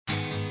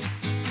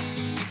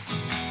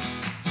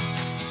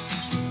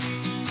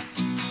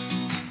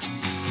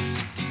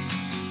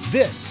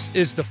This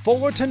is the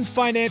Fullerton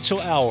Financial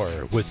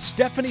Hour with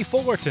Stephanie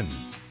Fullerton,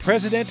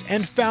 President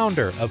and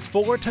founder of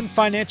Fullerton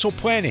Financial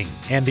Planning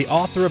and the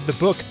author of the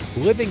book,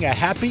 Living a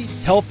Happy,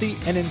 Healthy,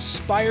 and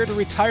Inspired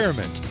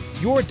Retirement,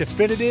 your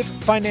definitive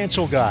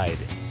financial guide.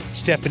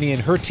 Stephanie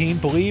and her team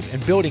believe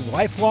in building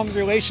lifelong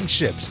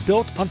relationships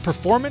built on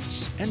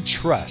performance and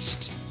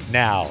trust.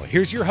 Now,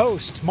 here's your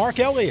hosts, Mark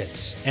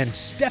Elliott and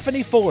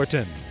Stephanie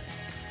Fullerton.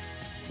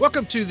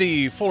 Welcome to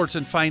the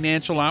Fullerton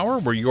Financial Hour,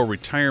 where your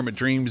retirement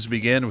dreams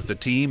begin with the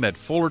team at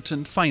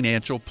Fullerton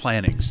Financial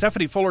Planning.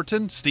 Stephanie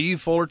Fullerton, Steve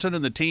Fullerton,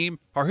 and the team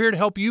are here to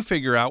help you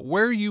figure out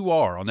where you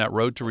are on that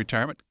road to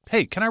retirement.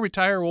 Hey, can I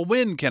retire? Well,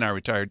 when can I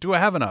retire? Do I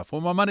have enough?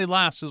 Will my money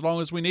last as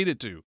long as we need it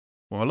to?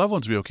 Will my loved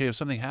ones be okay if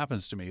something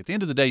happens to me? At the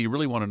end of the day, you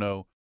really want to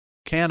know,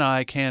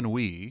 can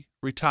we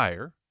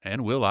retire?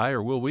 And will I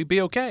or will we be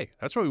okay?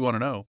 That's what we want to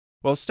know.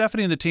 Well,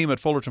 Stephanie and the team at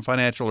Fullerton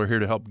Financial are here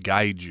to help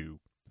guide you.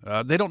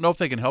 They don't know if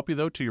they can help you,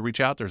 though, till you reach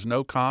out. There's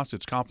no cost.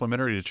 It's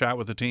complimentary to chat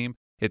with the team.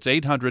 It's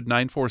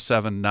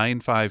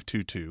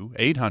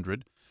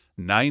 800-947-9522,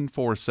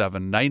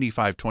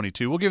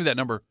 800-947-9522. We'll give you that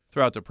number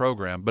throughout the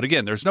program. But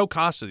again, there's no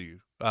cost to you.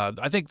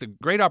 I think the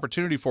great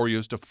opportunity for you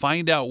is to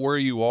find out where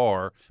you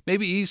are,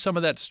 maybe ease some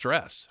of that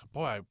stress.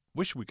 Boy, I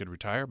wish we could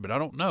retire, but I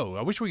don't know.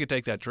 I wish we could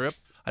take that trip.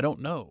 I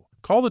don't know.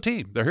 Call the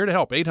team. They're here to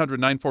help,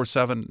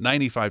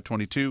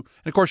 800-947-9522. And,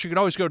 of course, you can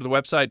always go to the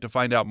website to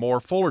find out more.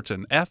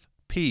 Fullerton,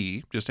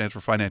 FP, just stands for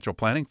Financial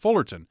Planning,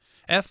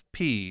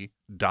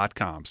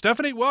 FullertonFP.com.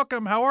 Stephanie,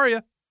 welcome. How are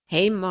you?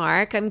 Hey,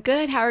 Mark. I'm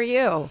good. How are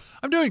you?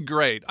 I'm doing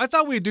great. I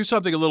thought we'd do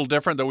something a little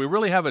different that we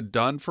really haven't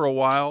done for a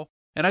while.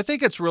 And I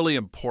think it's really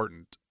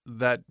important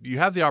that you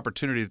have the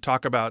opportunity to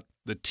talk about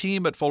the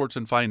team at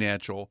Fullerton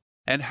Financial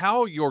and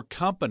how your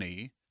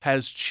company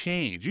has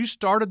changed. You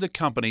started the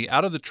company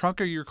out of the trunk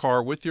of your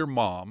car with your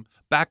mom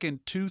back in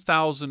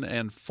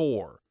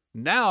 2004.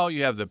 Now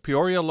you have the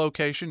Peoria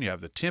location, you have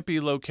the Tempe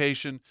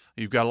location,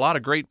 you've got a lot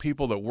of great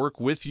people that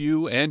work with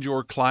you and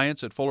your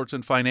clients at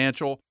Fullerton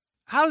Financial.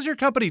 How's your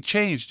company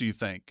changed, do you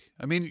think?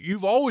 I mean,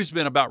 you've always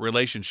been about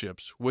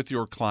relationships with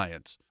your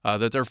clients,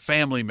 that they're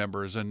family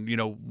members, and,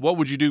 what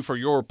would you do for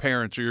your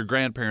parents or your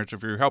grandparents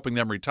if you're helping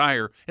them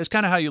retire? It's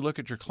kind of how you look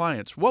at your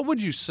clients. What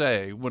would you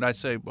say when I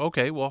say,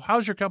 okay, well,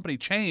 how's your company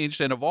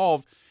changed and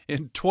evolved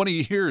in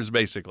 20 years,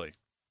 basically?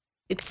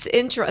 It's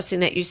interesting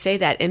that you say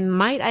that. And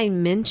might I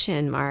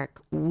mention,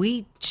 Mark,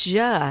 we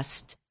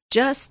just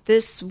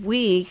this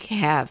week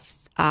have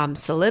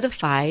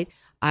solidified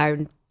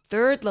our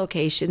third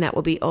location that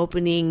will be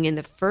opening in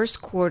the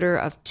first quarter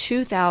of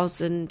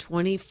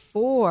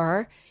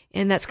 2024.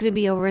 And that's going to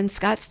be over in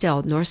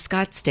Scottsdale, North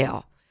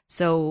Scottsdale.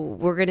 So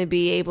we're going to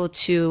be able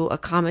to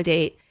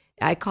accommodate,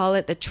 I call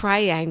it the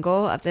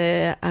triangle of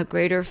the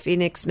greater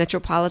Phoenix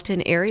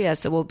metropolitan area.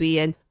 So we'll be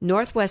in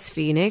Northwest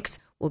Phoenix.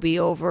 We'll be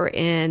over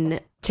in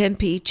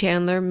Tempe,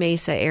 Chandler,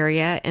 Mesa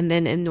area, and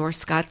then in North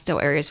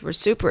Scottsdale areas. We're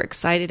super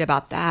excited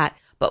about that.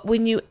 But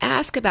when you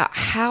ask about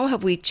how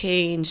have we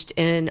changed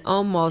in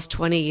almost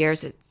 20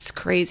 years, it's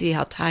crazy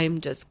how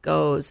time just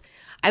goes.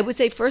 I would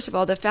say, first of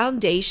all, the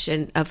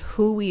foundation of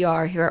who we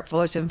are here at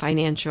Fullerton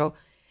Financial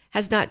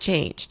has not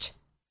changed.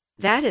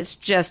 That has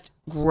just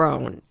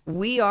grown.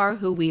 We are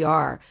who we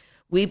are.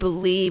 We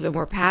believe and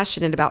we're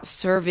passionate about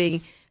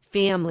serving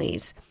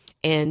families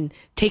and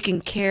taking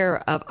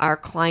care of our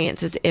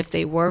clients as if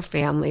they were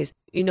families.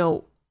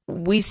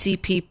 We see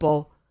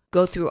people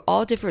go through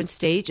all different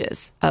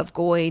stages of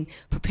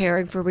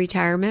preparing for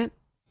retirement.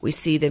 We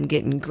see them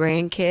getting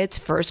grandkids,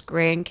 first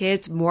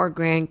grandkids, more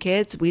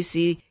grandkids. We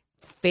see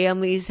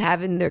families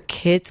having their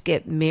kids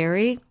get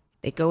married.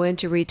 They go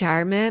into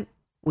retirement.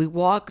 We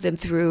walk them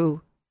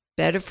through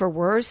better for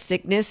worse,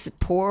 sickness,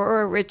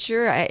 poorer,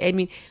 richer. I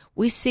mean,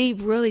 we see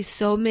really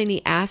so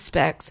many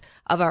aspects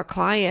of our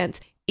clients,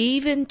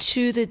 even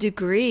to the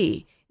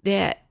degree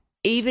that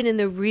even in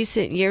the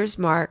recent years,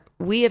 Mark,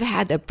 we have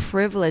had the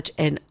privilege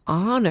and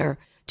honor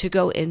to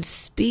go and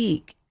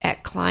speak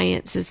at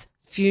clients'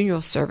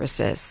 funeral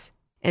services.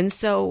 And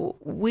so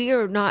we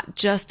are not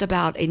just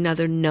about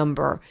another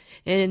number.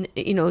 And,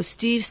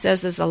 Steve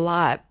says this a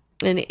lot,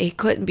 and he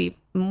couldn't be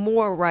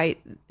more right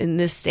in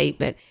this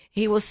statement.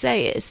 He will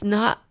say it's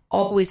not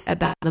always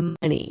about the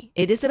money.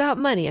 It is about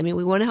money. I mean,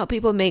 we want to help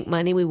people make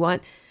money. We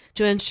want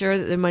to ensure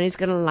that their money's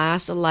going to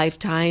last a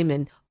lifetime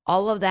and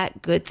all of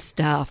that good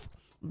stuff.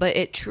 But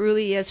it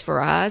truly is, for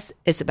us,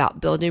 it's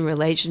about building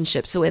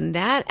relationships. So in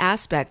that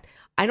aspect,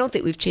 I don't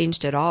think we've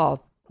changed at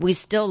all. We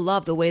still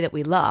love the way that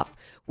we love.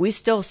 We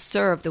still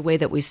serve the way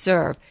that we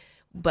serve.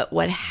 But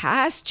what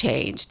has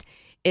changed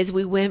is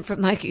we went from,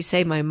 like you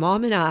say, my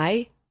mom and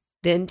I,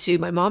 then to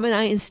my mom and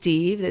I and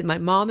Steve, then my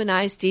mom and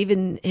I, Steve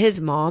and his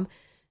mom,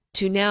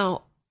 to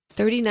now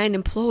 39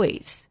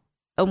 employees,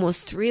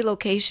 almost 3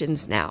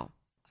 locations now,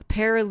 a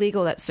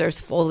paralegal that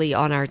serves fully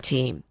on our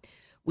team.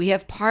 We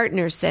have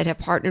partners that have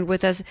partnered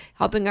with us,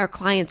 helping our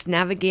clients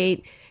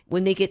navigate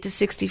when they get to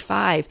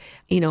 65,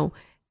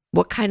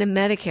 what kind of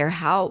Medicare,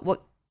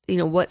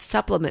 what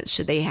supplements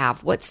should they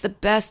have? What's the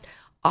best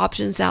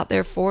options out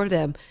there for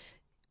them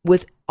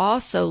with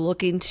also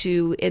looking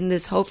to, in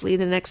this, hopefully in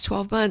the next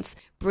 12 months,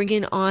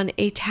 bringing on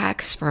a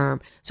tax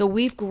firm. So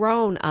we've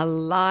grown a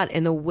lot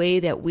in the way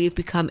that we've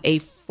become a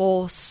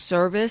full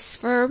service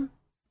firm.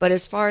 But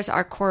as far as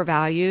our core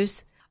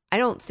values, I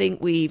don't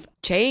think we've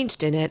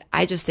changed in it.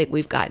 I just think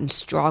we've gotten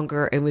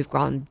stronger and we've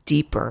gone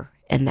deeper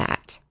in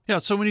that. Yeah,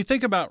 so when you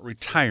think about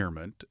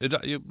retirement,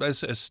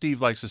 as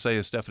Steve likes to say,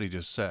 as Stephanie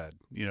just said,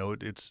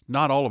 it's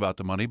not all about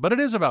the money, but it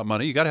is about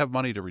money. You got to have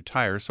money to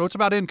retire. So it's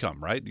about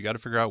income, right? You got to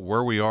figure out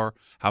where we are,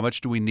 how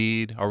much do we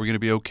need, are we going to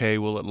be okay,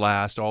 will it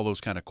last, all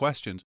those kind of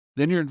questions.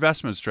 Then your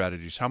investment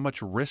strategies, how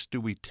much risk do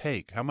we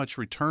take? How much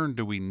return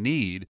do we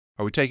need?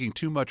 Are we taking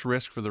too much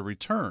risk for the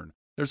return?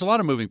 There's a lot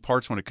of moving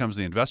parts when it comes to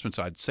the investment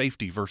side,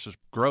 safety versus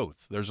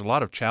growth. There's a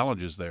lot of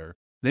challenges there.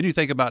 Then you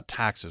think about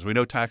taxes. We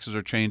know taxes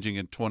are changing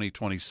in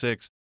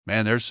 2026.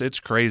 Man,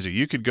 it's crazy.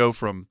 You could go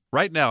from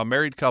right now, a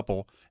married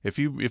couple, if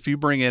you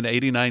bring in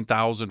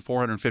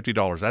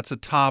 $89,450, that's the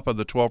top of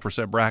the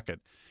 12% bracket.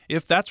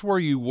 If that's where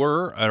you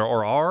were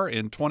or are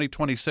in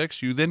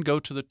 2026, you then go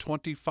to the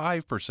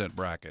 25%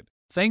 bracket.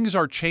 Things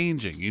are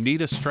changing. You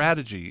need a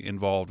strategy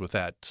involved with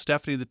that.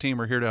 Stephanie and the team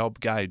are here to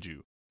help guide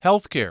you.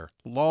 Healthcare,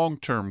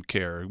 long-term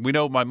care. We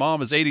know my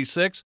mom is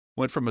 86,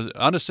 went from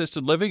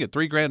unassisted living at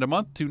 $3,000 a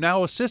month to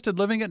now assisted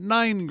living at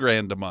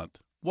 $9,000 a month.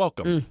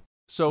 Welcome.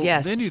 So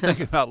yes. Then you think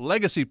about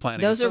legacy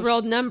planning. Those are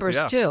real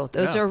numbers, too.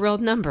 Those are real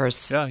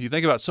numbers. Yeah, you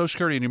think about Social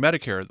Security and your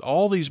Medicare,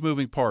 all these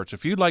moving parts.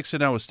 If you'd like to sit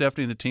down with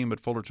Stephanie and the team at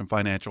Fullerton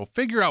Financial,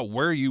 figure out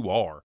where you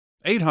are.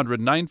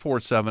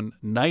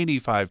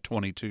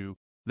 800-947-9522.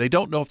 They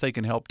don't know if they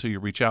can help till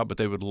you reach out, but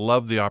they would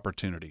love the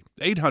opportunity.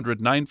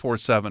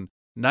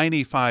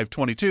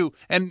 800-947-9522.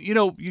 And,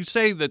 you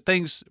say that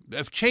things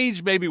have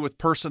changed maybe with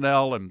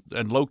personnel and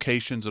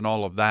locations and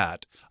all of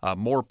that,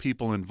 more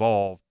people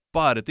involved.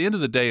 But at the end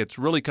of the day, it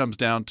really comes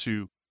down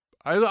to,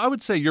 I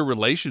would say, your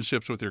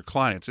relationships with your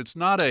clients. It's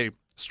not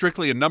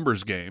strictly a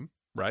numbers game,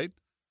 right?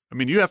 I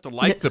mean, you have to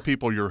like the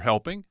people you're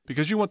helping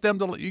because you want them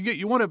to.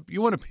 You want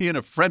to be in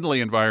a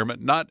friendly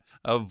environment, not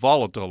a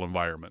volatile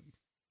environment.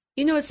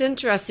 It's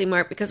interesting,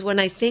 Mark, because when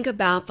I think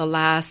about the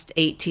last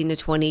 18 to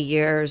 20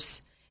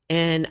 years,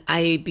 and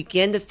I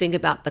begin to think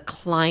about the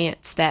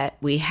clients that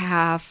we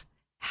have,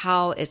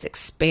 how it's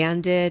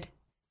expanded,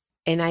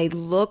 and I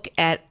look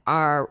at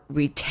our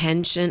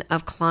retention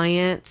of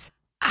clients,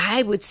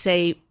 I would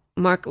say,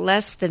 Mark,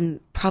 less than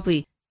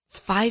probably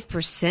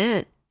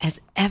 5% has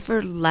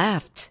ever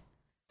left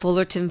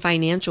Fullerton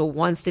Financial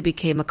once they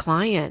became a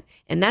client.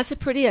 And that's a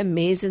pretty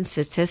amazing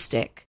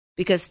statistic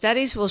because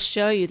studies will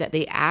show you that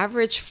the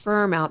average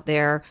firm out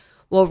there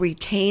will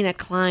retain a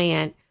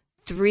client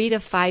 3 to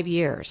 5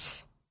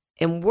 years.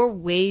 And we're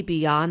way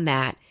beyond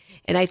that.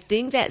 And I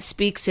think that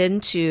speaks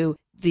into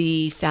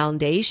the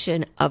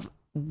foundation of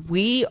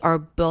we are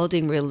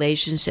building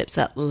relationships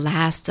that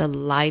last a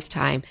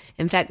lifetime.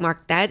 In fact,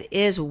 Mark, that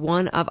is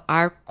one of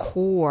our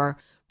core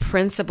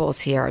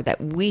principles here that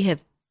we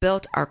have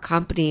built our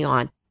company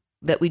on,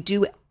 that we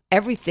do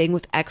everything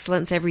with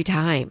excellence every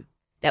time,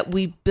 that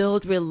we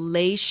build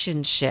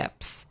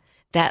relationships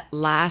that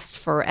last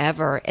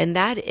forever. And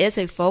that is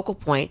a focal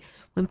point.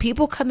 When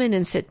people come in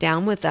and sit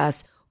down with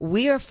us,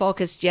 we are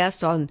focused,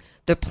 yes, on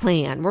the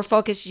plan. We're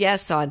focused,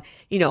 yes, on,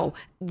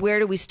 where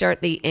do we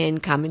start the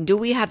income and do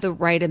we have the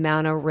right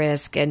amount of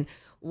risk and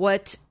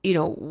what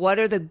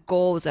are the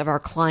goals of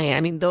our client?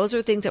 I mean, those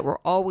are things that we're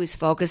always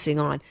focusing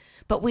on,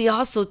 but we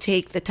also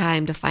take the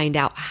time to find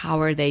out how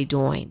are they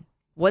doing?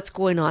 What's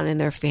going on in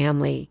their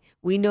family?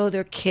 We know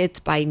their kids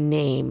by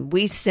name.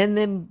 We send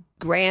them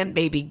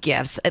grandbaby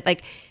gifts.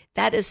 Like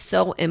that is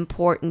so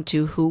important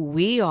to who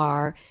we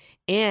are.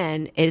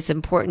 And it's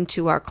important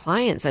to our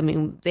clients. I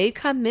mean, they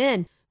come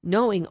in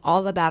knowing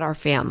all about our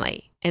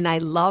family. And I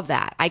love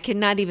that. I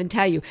cannot even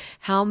tell you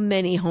how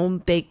many home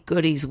baked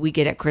goodies we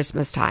get at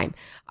Christmas time.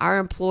 Our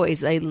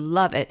employees, they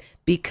love it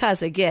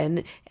because,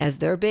 again, as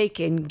they're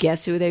baking,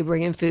 guess who they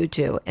bring in food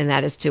to? And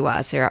that is to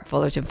us here at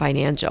Fullerton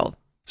Financial.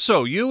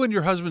 So you and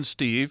your husband,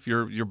 Steve,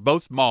 you're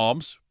both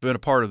moms, been a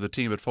part of the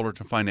team at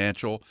Fullerton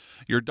Financial.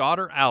 Your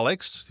daughter,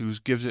 Alex, who's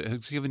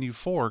given you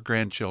 4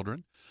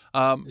 grandchildren.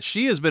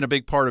 She has been a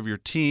big part of your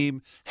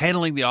team,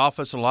 handling the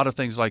office, a lot of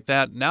things like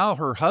that. Now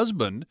her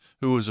husband,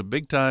 who is a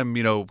big-time,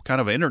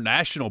 kind of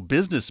international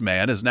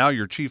businessman, is now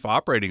your chief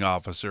operating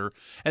officer.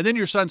 And then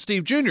your son,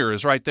 Steve Jr.,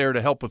 is right there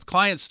to help with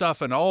client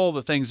stuff and all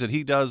the things that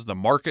he does, the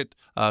market.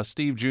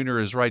 Steve Jr.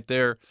 is right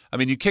there. I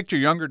mean, you kicked your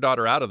younger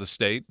daughter out of the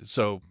state,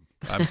 so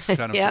I'm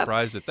kind of Yep.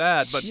 surprised at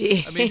that. But,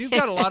 I mean, you've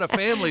got a lot of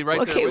family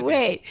right there Okay, with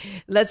wait.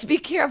 Let's be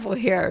careful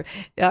here.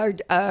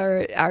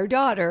 Our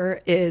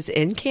daughter is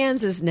in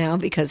Kansas now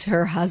because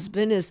her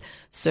husband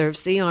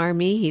serves the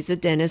Army. He's a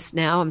dentist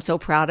now. I'm so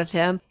proud of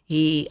him.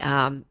 He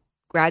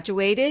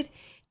graduated,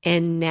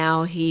 and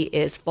now he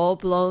is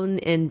full-blown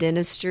in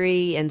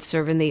dentistry and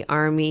serving the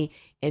Army.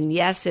 And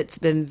yes, it's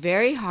been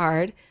very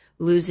hard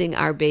losing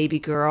our baby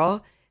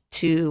girl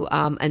to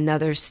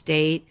another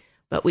state,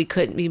 but we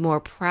couldn't be more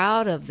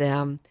proud of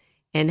them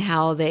and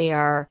how they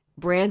are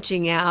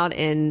branching out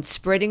and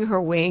spreading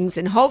her wings.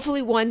 And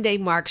hopefully one day,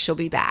 Mark, she'll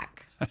be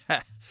back.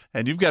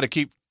 And you've got to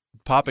keep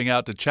popping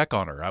out to check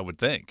on her, I would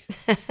think.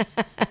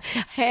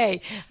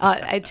 Hey,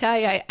 I tell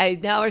you, I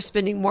now are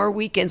spending more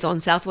weekends on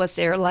Southwest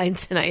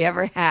Airlines than I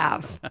ever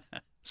have.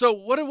 So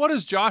what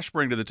does Josh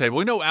bring to the table?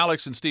 We know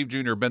Alex and Steve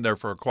Jr. have been there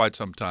for quite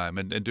some time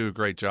and do a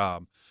great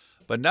job.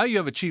 But now you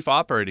have a chief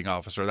operating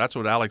officer. That's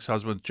what Alex's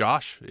husband,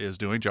 Josh, is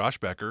doing, Josh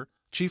Becker.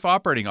 Chief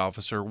operating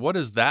officer, what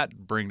does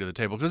that bring to the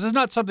table? Because it's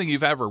not something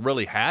you've ever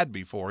really had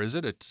before, is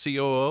it, a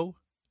COO?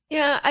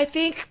 Yeah, I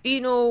think,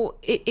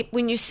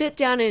 when you sit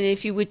down and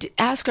if you would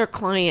ask our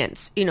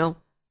clients,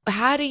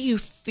 how do you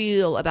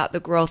feel about the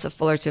growth of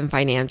Fullerton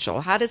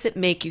Financial? How does it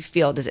make you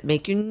feel? Does it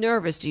make you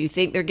nervous? Do you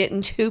think they're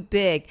getting too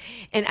big?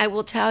 And I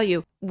will tell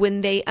you,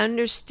 when they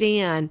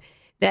understand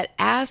that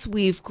as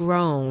we've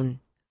grown,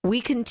 we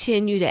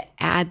continue to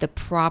add the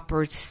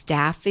proper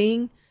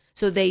staffing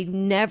so they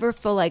never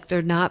feel like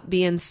they're not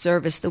being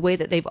serviced the way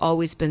that they've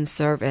always been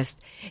serviced.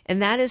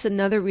 And that is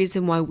another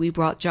reason why we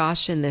brought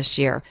Josh in this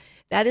year.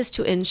 That is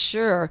to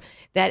ensure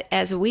that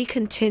as we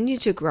continue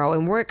to grow,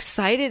 and we're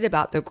excited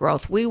about the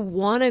growth, we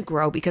want to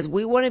grow because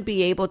we want to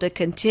be able to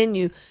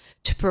continue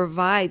to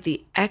provide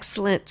the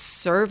excellent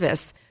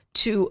service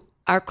to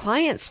our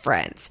clients'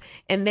 friends,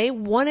 and they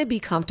want to be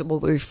comfortable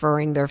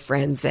referring their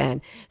friends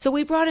in. So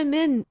we brought him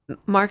in,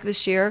 Mark,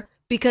 this year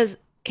because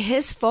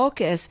his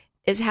focus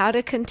is how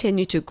to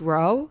continue to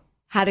grow,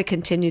 how to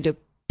continue to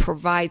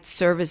provide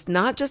service,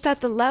 not just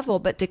at the level,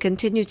 but to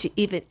continue to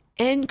even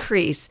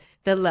increase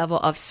the level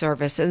of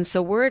service. And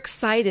so we're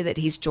excited that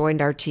he's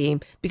joined our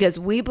team because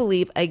we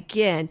believe,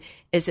 again,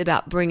 it's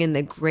about bringing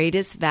the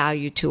greatest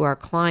value to our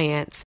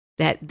clients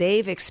that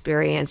they've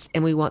experienced,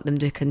 and we want them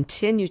to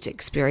continue to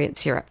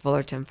experience here at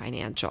Fullerton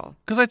Financial.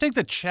 Because I think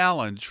the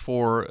challenge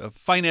for a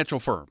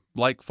financial firm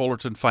like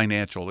Fullerton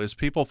Financial is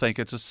people think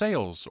it's a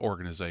sales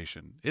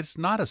organization. It's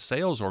not a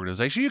sales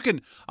organization. You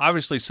can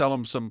obviously sell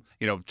them some,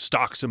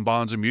 stocks and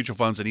bonds and mutual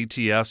funds and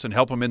ETFs and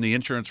help them in the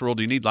insurance world.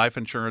 Do you need life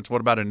insurance?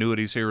 What about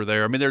annuities here or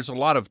there? I mean, there's a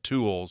lot of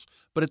tools.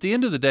 But at the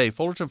end of the day,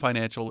 Fullerton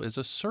Financial is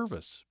a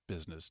service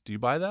business. Do you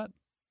buy that?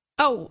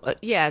 Oh,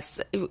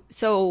 yes.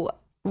 So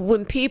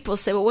when people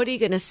say, well, what are you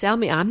going to sell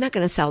me? I'm not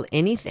going to sell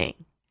anything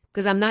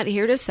because I'm not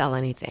here to sell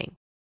anything.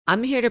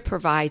 I'm here to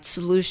provide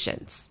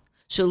solutions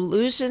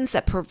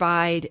that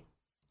provide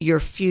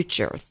your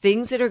future,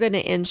 things that are going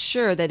to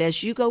ensure that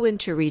as you go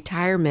into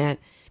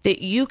retirement,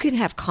 that you can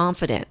have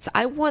confidence.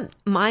 I want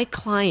my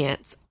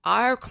clients,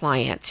 our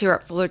clients here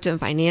at Fullerton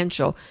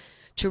Financial,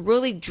 to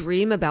really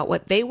dream about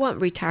what they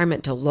want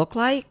retirement to look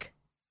like.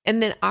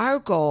 And then our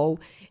goal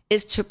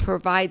is to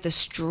provide the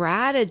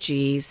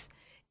strategies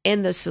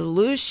and the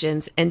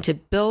solutions and to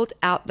build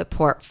out the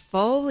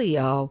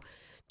portfolio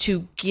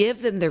to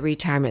give them the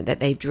retirement that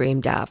they've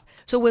dreamed of.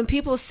 So when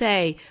people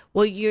say,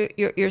 well,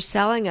 you're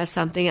selling us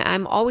something,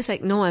 I'm always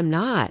like, no, I'm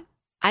not.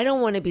 I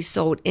don't want to be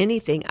sold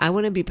anything. I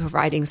want to be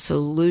providing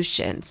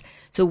solutions.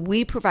 So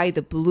we provide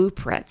the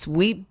blueprints.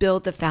 We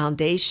build the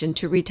foundation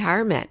to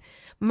retirement.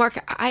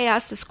 Mark, I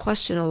ask this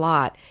question a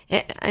lot.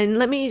 And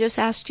let me just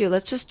ask you,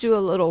 let's just do a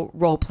little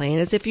role playing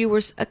as if you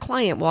were a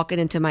client walking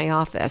into my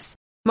office.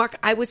 Mark,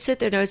 I would sit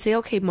there and I would say,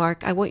 okay,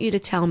 Mark, I want you to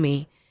tell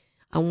me,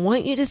 I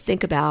want you to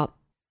think about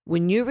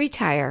when you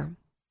retire,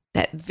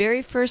 that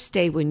very first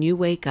day when you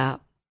wake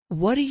up,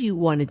 what do you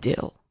want to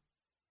do?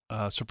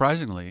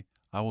 Surprisingly,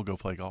 I will go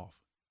play golf.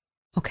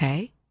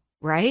 Okay,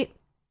 right?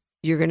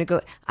 You're going to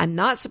go. I'm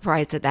not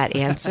surprised at that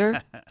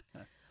answer,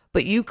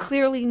 but you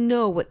clearly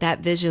know what that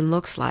vision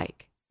looks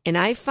like. And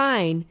I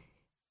find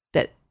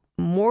that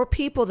more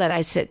people that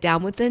I sit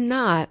down with than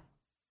not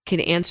can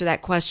answer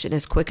that question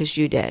as quick as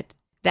you did.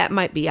 That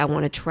might be, I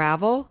want to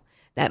travel.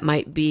 That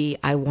might be,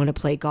 I want to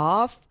play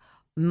golf.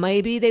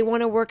 Maybe they want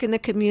to work in the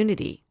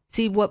community.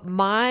 See, what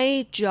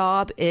my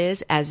job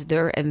is as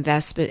their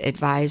investment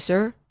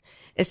advisor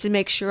is to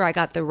make sure I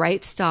got the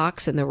right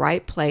stocks in the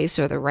right place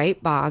or the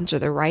right bonds or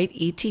the right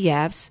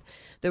ETFs,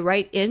 the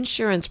right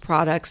insurance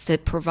products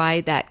that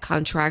provide that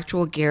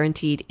contractual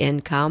guaranteed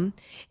income,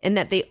 and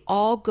that they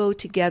all go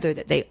together,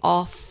 that they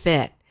all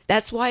fit.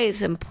 That's why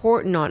it's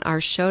important on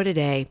our show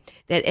today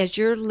that as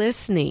you're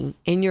listening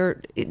and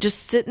you're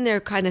just sitting there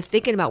kind of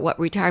thinking about what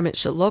retirement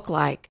should look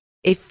like,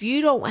 if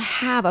you don't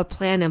have a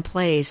plan in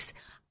place,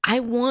 I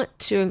want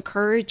to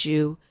encourage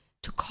you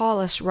to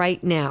call us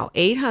right now,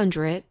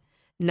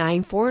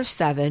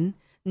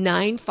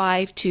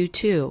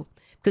 800-947-9522.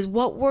 Because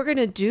what we're going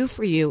to do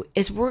for you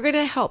is we're going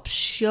to help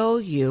show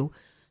you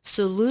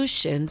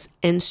solutions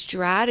and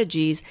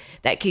strategies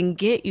that can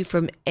get you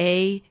from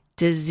A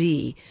to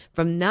Z,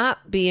 from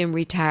not being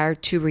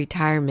retired to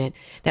retirement.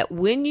 That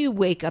when you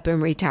wake up in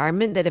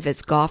retirement, that if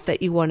it's golf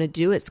that you want to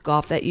do, it's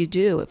golf that you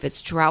do. If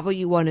it's travel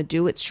you want to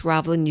do, it's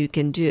traveling you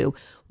can do.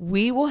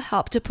 We will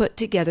help to put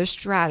together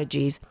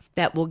strategies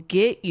that will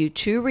get you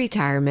to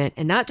retirement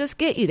and not just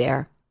get you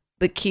there,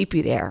 but keep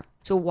you there.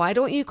 So why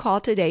don't you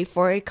call today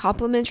for a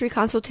complimentary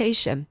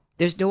consultation?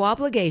 There's no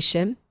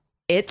obligation.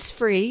 It's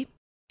free.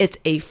 It's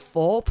a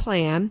full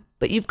plan,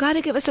 but you've got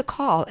to give us a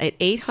call at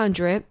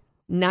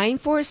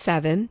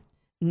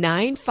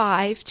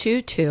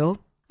 800-947-9522.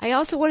 I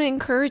also want to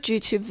encourage you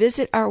to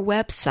visit our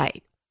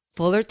website,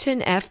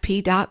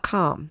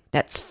 FullertonFP.com.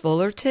 That's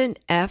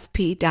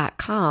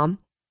FullertonFP.com,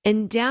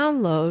 and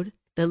download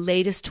the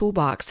latest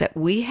toolbox that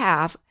we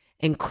have,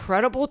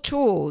 incredible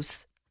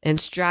tools and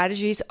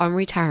strategies on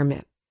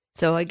retirement.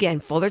 So again,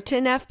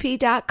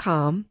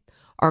 FullertonFP.com,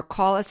 or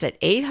call us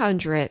at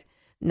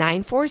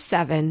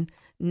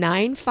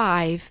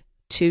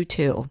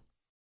 800-947-9522.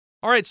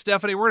 All right,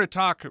 Stephanie, we're going to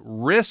talk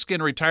risk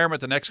in retirement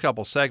the next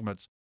couple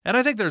segments. And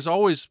I think there's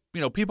always,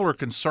 people are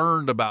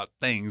concerned about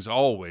things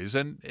always,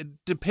 and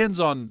it depends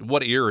on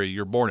what era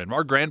you're born in.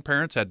 Our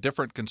grandparents had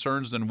different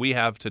concerns than we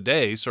have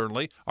today,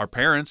 certainly. Our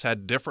parents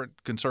had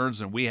different concerns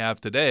than we have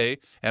today,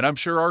 and I'm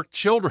sure our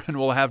children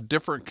will have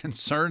different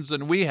concerns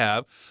than we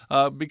have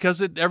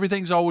because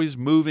everything's always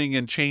moving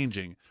and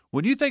changing.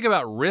 When you think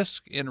about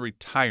risk in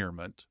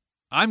retirement,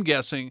 I'm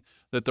guessing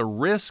that the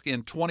risk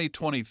in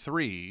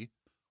 2023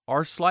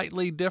 are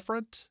slightly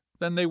different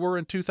than they were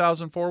in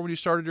 2004 when you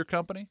started your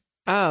company?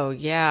 Oh,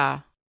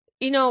 yeah.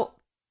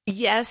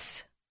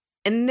 Yes.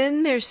 And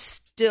then there's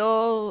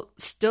still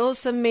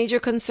some major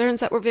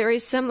concerns that were very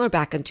similar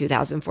back in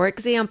 2000. For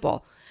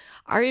example,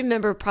 I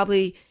remember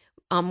probably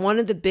one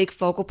of the big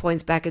focal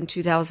points back in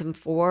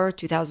 2004,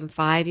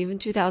 2005, even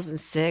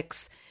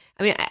 2006.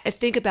 I mean, I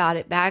think about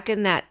it. Back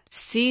in that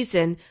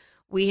season,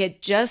 we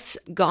had just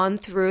gone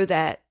through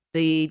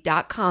the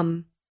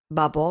dot-com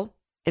bubble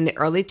in the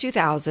early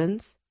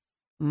 2000s.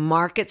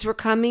 Markets were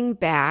coming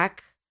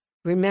back.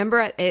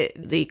 Remember,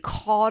 the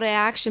call to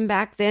action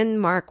back then,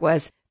 Mark,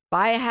 was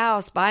buy a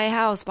house, buy a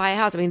house, buy a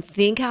house. I mean,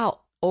 think how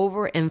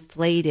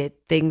overinflated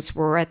things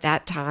were at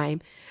that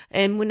time.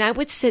 And when I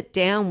would sit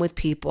down with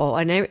people,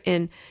 and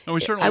we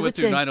certainly went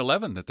through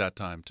 9/11 at that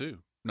time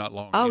too. Not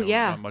long. Oh,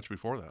 yeah. Not much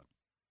before that.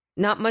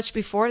 Not much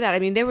before that. I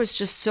mean, there was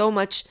just so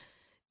much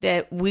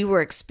that we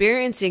were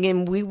experiencing,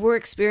 and we were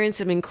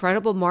experiencing some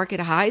incredible market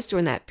highs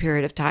during that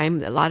period of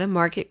time, a lot of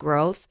market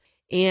growth.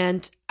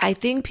 And I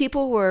think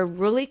people were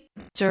really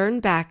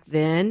concerned back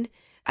then.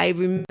 I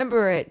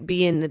remember it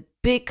being the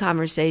big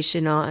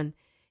conversation on,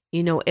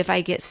 if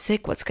I get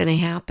sick, what's going to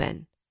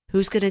happen?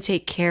 Who's going to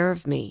take care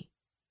of me?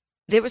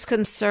 There was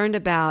concern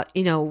about,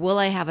 will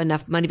I have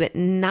enough money? But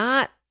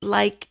not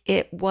like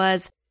it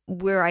was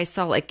where I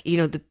saw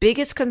the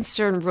biggest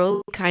concern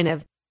really kind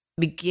of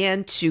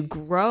began to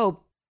grow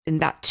in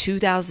about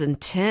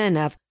 2010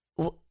 of,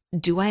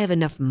 do I have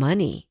enough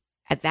money?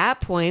 At that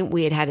point,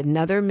 we had had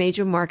another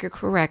major market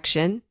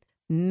correction.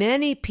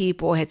 Many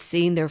people had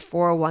seen their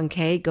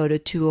 401k go to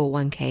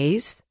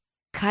 201ks,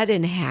 cut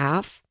in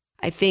half.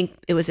 I think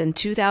it was in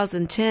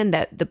 2010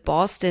 that the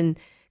Boston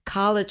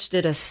College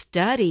did a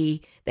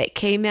study that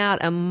came out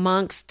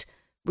amongst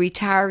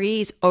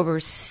retirees, over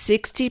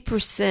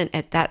 60%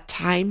 at that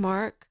time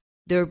mark.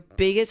 Their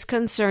biggest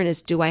concern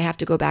is, do I have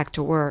to go back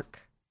to work?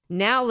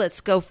 Now let's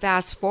go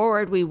fast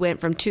forward. We went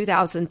from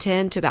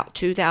 2010 to about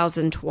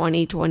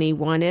 2020,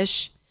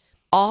 21-ish.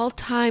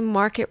 All-time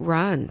market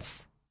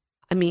runs.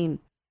 I mean,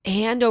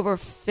 hand over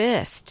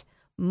fist.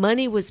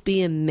 Money was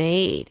being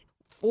made.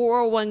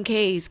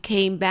 401ks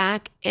came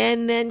back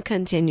and then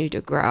continued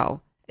to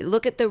grow.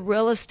 Look at the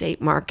real estate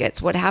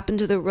markets. What happened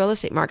to the real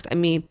estate markets? I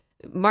mean,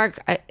 Mark,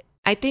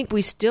 I think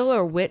we still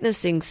are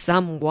witnessing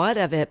somewhat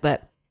of it,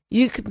 but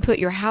you can put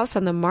your house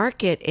on the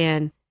market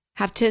and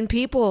have 10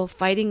 people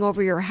fighting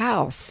over your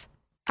house.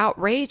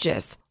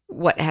 Outrageous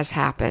what has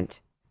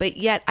happened. But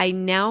yet I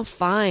now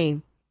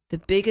find the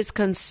biggest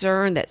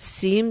concern that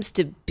seems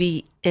to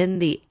be in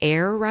the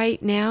air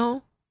right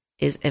now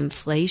is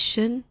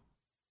inflation.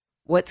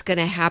 What's going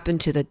to happen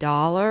to the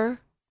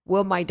dollar?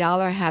 Will my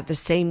dollar have the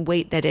same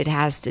weight that it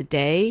has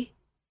today?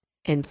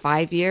 In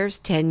 5 years,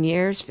 10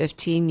 years,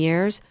 15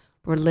 years,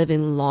 we're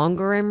living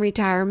longer in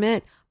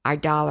retirement. Our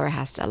dollar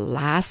has to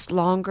last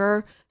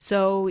longer.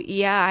 So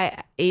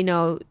yeah,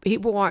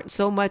 people aren't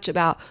so much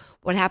about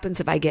what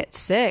happens if I get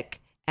sick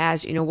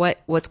as,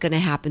 what's going to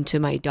happen to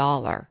my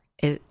dollar?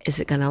 Is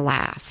it going to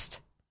last?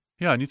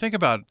 Yeah, and you think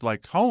about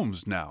like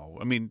homes now.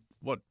 I mean,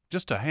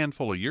 just a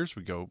handful of years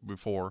ago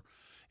before,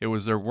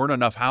 there weren't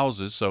enough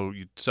houses, so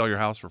you'd sell your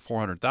house for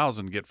 $400,000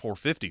 and get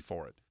 $450,000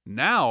 for it.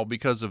 Now,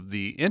 because of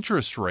the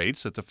interest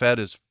rates that the Fed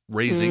is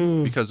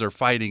raising because they're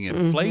fighting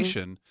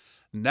inflation,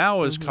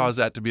 now has caused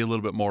that to be a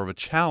little bit more of a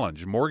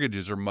challenge.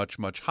 Mortgages are much,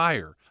 much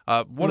higher.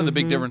 One of the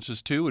big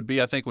differences, too, would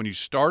be, I think, when you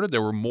started,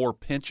 there were more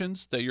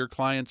pensions that your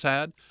clients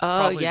had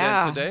probably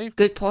than today.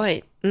 Good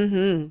point.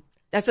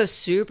 That's a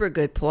super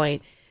good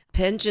point.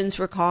 Pensions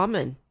were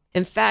common.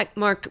 In fact,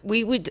 Mark,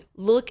 we would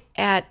look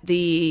at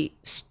the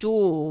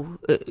stool,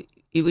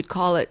 you would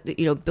call it,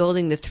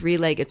 building the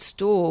three-legged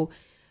stool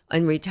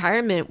in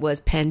retirement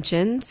was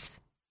pensions,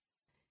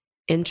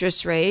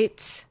 interest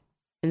rates,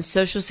 and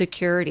Social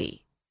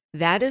Security.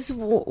 That is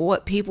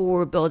what people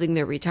were building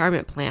their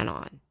retirement plan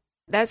on.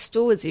 That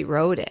stool is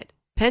eroded.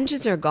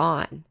 Pensions are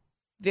gone.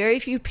 Very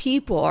few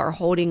people are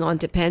holding on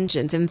to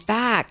pensions. In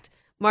fact,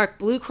 Mark,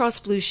 Blue Cross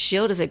Blue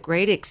Shield is a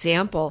great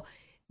example.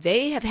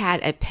 They have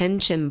had a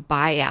pension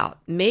buyout,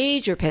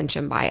 major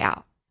pension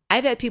buyout.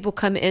 I've had people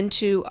come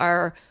into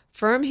our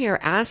firm here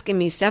asking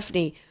me,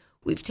 Stephanie,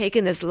 we've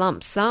taken this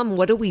lump sum.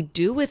 What do we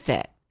do with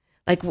it?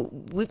 Like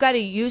we've got to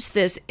use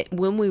this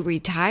when we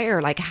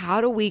retire. Like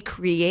how do we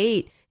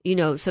create,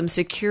 some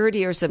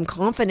security or some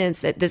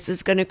confidence that this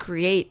is going to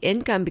create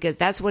income because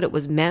that's what it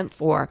was meant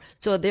for.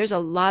 So there's a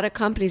lot of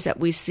companies that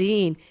we've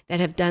seen that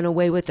have done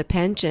away with the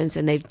pensions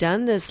and they've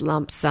done this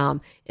lump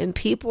sum and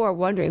people are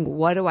wondering,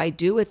 what do I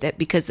do with it?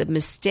 Because the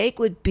mistake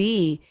would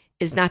be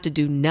is not to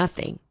do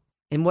nothing.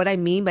 And what I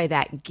mean by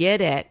that,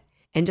 get it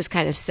and just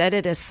kind of set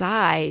it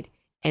aside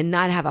and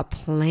not have a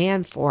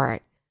plan for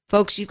it.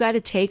 Folks, you've got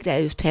to take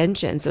those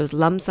pensions, those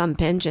lump sum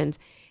pensions,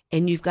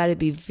 and you've got to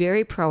be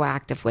very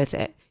proactive with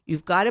it.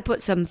 You've got to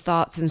put some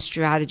thoughts and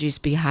strategies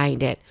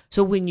behind it.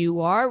 So when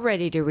you are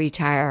ready to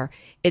retire,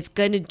 it's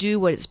going to do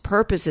what its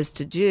purpose is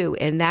to do,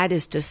 and that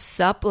is to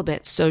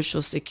supplement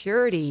Social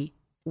Security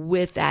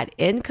with that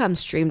income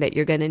stream that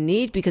you're going to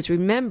need. Because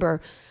remember,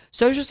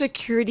 Social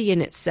Security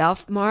in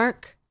itself,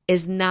 Mark,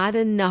 is not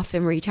enough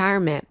in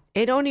retirement.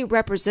 It only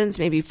represents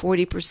maybe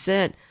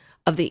 40%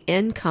 of the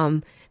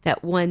income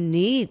that one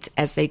needs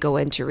as they go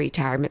into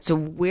retirement. So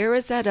where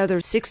is that other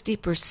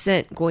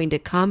 60% going to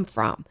come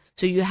from?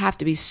 So you have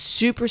to be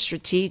super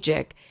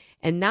strategic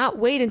and not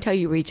wait until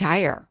you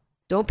retire.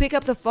 Don't pick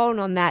up the phone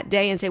on that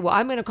day and say, well,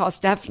 I'm going to call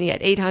Stephanie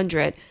at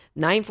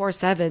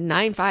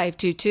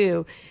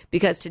 800-947-9522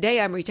 because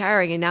today I'm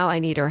retiring and now I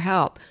need her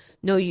help.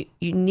 No, you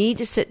need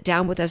to sit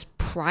down with us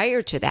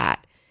prior to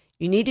that.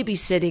 You need to be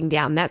sitting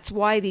down. That's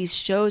why these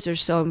shows are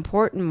so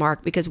important,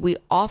 Mark, because we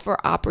offer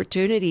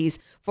opportunities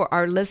for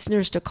our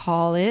listeners to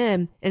call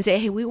in and say,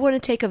 hey, we want to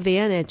take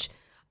advantage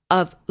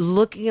of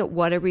looking at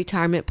what a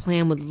retirement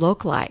plan would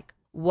look like.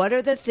 What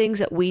are the things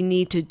that we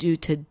need to do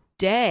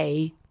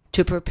today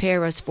to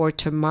prepare us for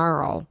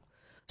tomorrow?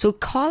 So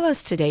call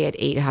us today at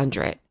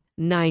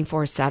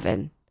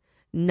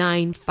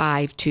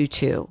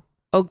 800-947-9522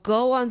 or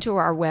go onto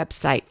our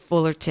website,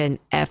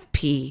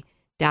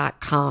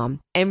 fullertonfp.com,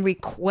 and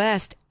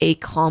request a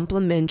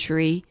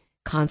complimentary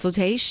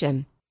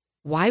consultation.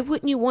 Why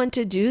wouldn't you want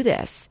to do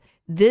this?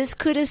 This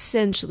could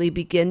essentially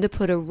begin to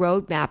put a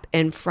roadmap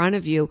in front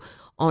of you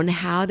on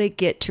how to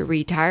get to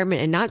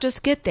retirement and not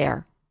just get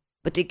there,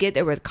 but to get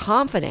there with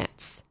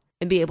confidence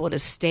and be able to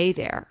stay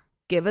there.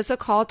 Give us a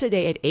call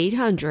today at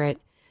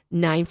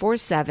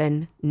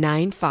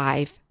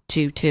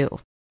 800-947-9522.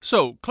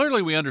 So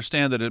clearly we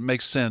understand that it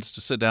makes sense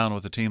to sit down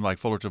with a team like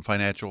Fullerton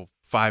Financial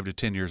 5 to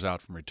 10 years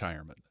out from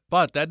retirement.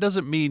 But that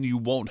doesn't mean you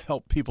won't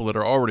help people that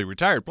are already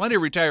retired. Plenty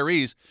of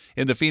retirees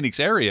in the Phoenix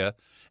area,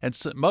 and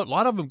a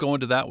lot of them go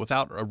into that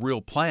without a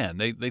real plan.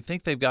 They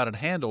think they've got it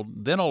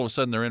handled. Then all of a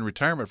sudden they're in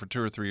retirement for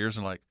 2 or 3 years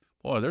and like,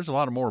 boy, there's a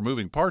lot of more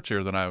moving parts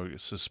here than I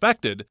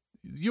suspected.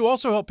 You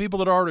also help people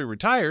that are already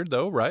retired,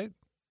 though, right?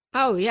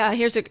 Oh, yeah.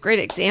 Here's a great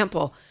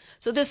example.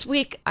 So this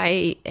week,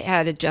 I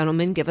had a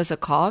gentleman give us a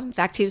call. In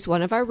fact, he was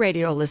one of our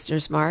radio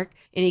listeners, Mark,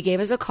 and he gave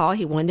us a call.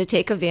 He wanted to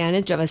take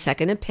advantage of a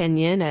second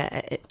opinion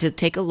to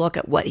take a look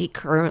at what he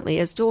currently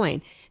is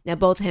doing. Now,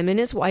 both him and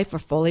his wife are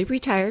fully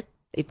retired.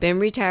 They've been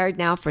retired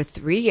now for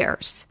 3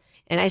 years.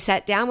 And I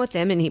sat down with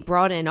him, and he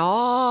brought in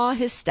all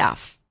his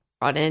stuff.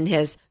 Brought in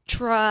his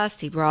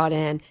trust. He brought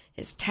in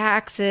his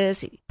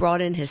taxes. He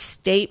brought in his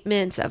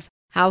statements of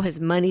how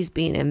his money's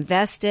being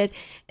invested.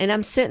 And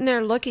I'm sitting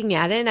there looking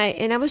at it,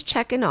 and I was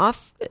checking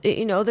off,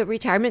 the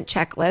retirement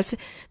checklist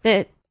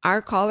that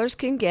our callers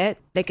can get.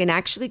 They can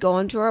actually go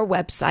onto our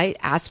website,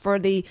 ask for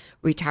the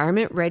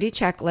retirement ready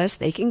checklist.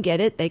 They can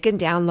get it. They can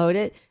download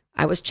it.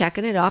 I was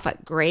checking it off.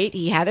 Great.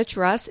 He had a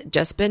trust,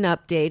 just been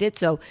updated.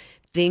 So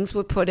things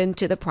were put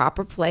into the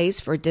proper place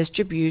for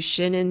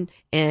distribution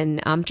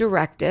and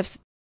directives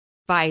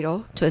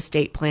vital to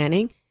estate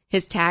planning.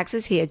 His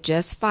taxes, he had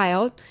just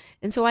filed.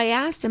 And so I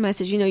asked him, I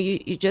said,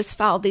 you just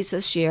filed these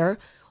this year.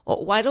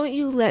 Well, why don't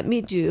you let me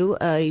do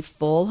a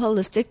full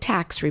holistic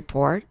tax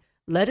report?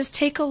 Let us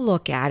take a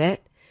look at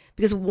it.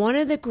 Because one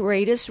of the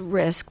greatest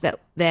risks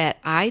that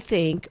I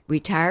think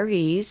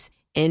retirees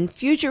and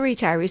future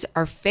retirees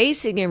are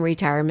facing in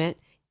retirement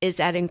is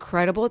that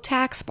incredible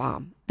tax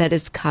bomb that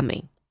is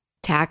coming.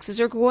 Taxes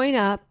are going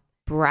up,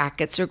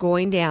 brackets are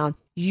going down.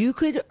 You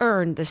could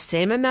earn the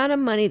same amount of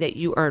money that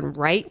you earn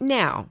right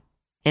now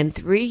in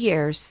 3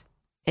 years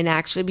and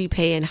actually be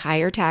paying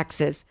higher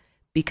taxes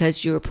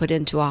because you were put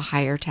into a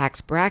higher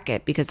tax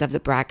bracket because of the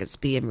brackets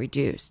being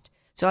reduced.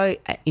 So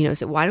I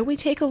said, why don't we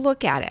take a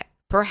look at it?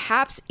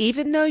 Perhaps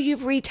even though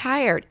you've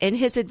retired, and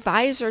his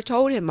advisor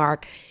told him,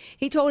 Mark,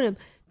 he told him,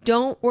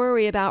 don't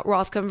worry about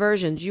Roth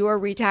conversions. You are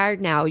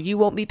retired now. You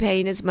won't be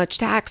paying as much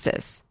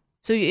taxes.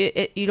 So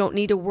you don't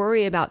need to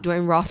worry about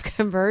doing Roth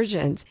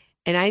conversions.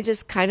 And I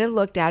just kind of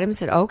looked at him and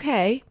said,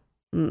 okay,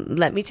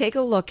 let me take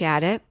a look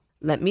at it.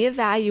 Let me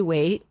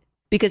evaluate.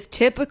 Because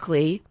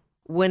typically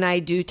when I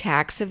do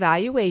tax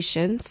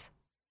evaluations,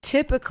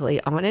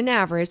 typically on an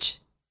average,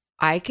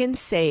 I can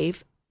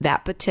save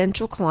that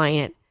potential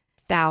client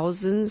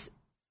thousands,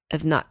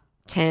 if not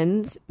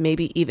tens,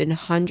 maybe even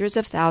hundreds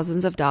of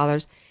thousands of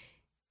dollars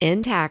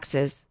in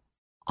taxes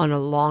on a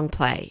long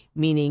play,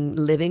 meaning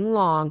living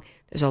long.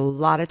 There's a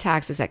lot of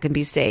taxes that can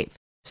be saved.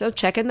 So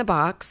check in the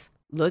box,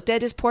 looked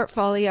at his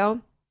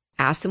portfolio,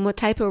 asked him what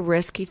type of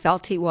risk he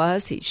felt he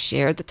was. He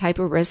shared the type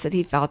of risk that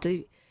he felt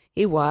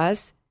he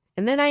was.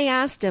 And then I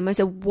asked him, I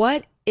said,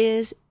 what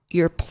is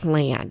your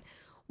plan?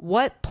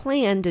 What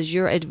plan does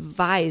your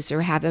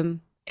advisor have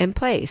in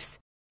place?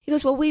 He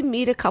goes, well, we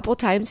meet a couple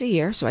times a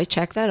year. So I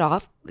checked that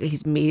off.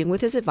 He's meeting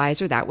with his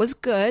advisor. That was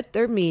good.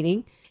 They're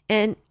meeting.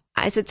 And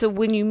I said, so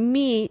when you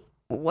meet,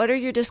 what are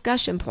your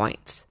discussion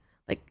points?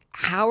 Like,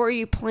 how are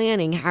you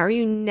planning? How are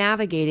you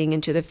navigating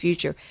into the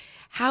future?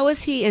 How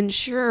is he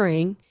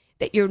ensuring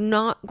that you're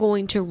not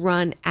going to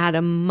run out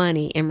of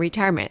money in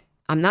retirement?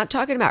 I'm not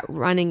talking about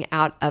running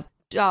out of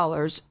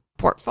dollars,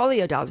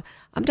 portfolio dollars.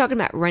 I'm talking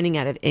about running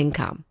out of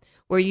income,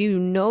 where you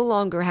no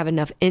longer have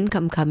enough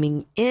income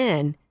coming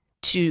in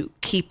to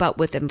keep up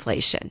with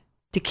inflation,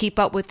 to keep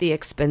up with the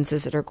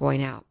expenses that are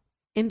going out.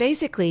 And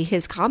basically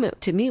his comment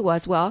to me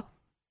was, well,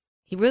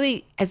 he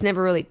really has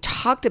never really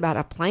talked about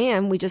a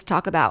plan. We just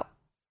talk about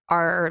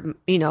our,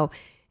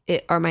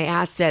 my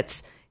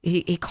assets.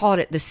 He called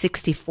it the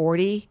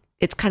 60-40.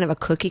 It's kind of a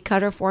cookie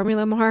cutter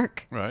formula,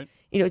 Mark. Right.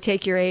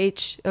 Take your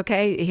age.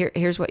 Okay,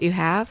 here's what you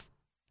have.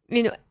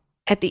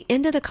 At the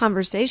end of the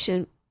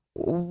conversation,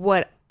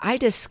 what I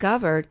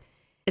discovered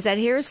is that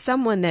here's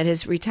someone that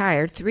has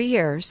retired 3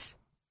 years,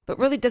 but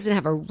really doesn't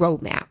have a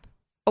roadmap.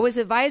 Oh, his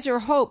advisor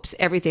hopes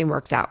everything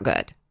works out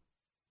good.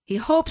 He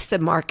hopes the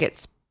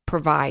markets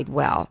provide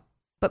well.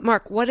 But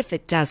Mark, what if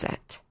it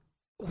doesn't?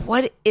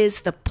 What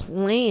is the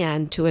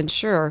plan to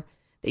ensure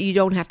that you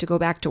don't have to go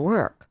back to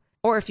work?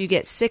 Or if you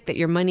get sick, that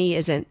your money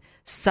isn't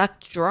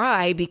sucked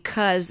dry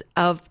because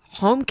of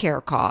home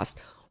care costs?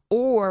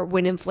 Or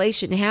when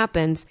inflation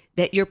happens,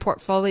 that your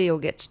portfolio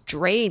gets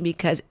drained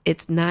because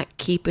it's not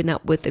keeping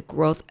up with the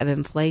growth of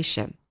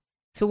inflation.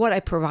 So what I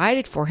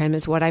provided for him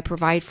is what I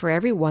provide for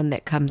everyone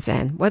that comes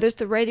in, whether it's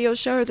the radio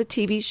show or the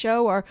TV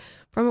show or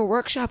from a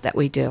workshop that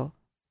we do.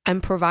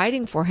 I'm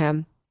providing for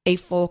him a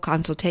full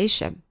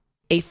consultation,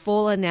 a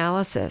full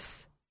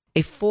analysis,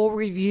 a full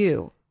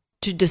review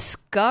to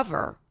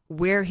discover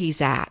where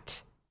he's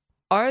at.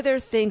 Are there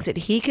things that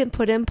he can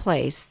put in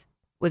place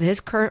with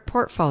his current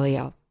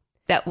portfolio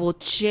that will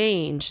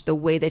change the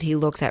way that he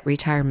looks at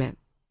retirement?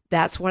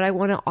 That's what I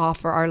want to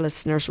offer our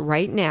listeners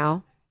right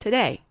now,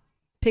 today.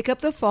 Pick up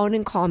the phone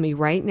and call me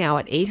right now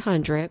at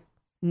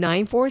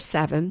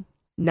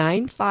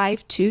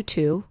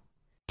 800-947-9522.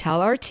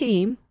 Tell our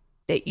team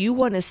that you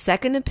want a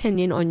second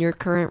opinion on your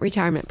current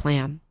retirement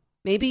plan.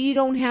 Maybe you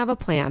don't have a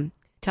plan.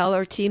 Tell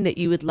our team that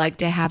you would like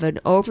to have an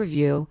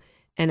overview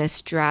and a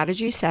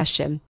strategy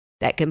session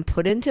that can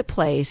put into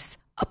place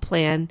a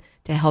plan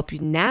to help you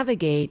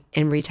navigate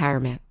in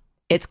retirement.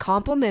 It's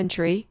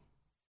complimentary.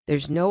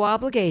 There's no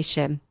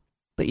obligation,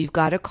 but you've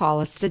got to call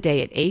us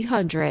today at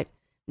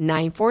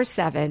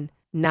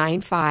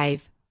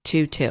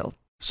 800-947-9522.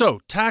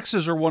 So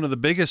taxes are one of the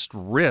biggest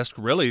risks,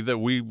 really, that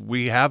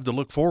we have to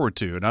look forward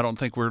to. And I don't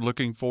think we're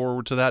looking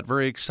forward to that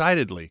very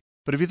excitedly.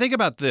 But if you think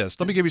about this,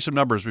 let me give you some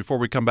numbers before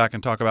we come back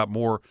and talk about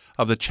more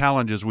of the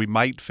challenges we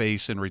might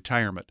face in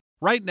retirement.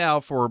 Right now,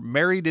 for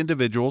married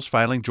individuals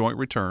filing joint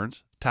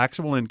returns,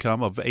 taxable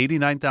income of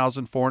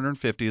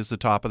 $89,450 is the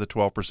top of the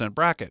 12%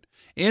 bracket.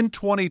 In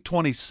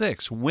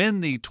 2026,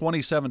 when the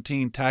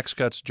 2017 Tax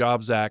Cuts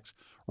Jobs Act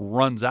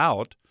runs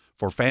out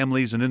for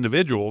families and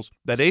individuals,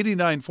 that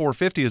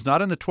 $89,450 is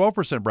not in the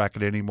 12%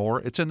 bracket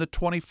anymore. It's in the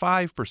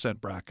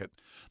 25% bracket.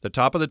 The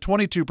top of the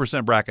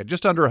 22% bracket,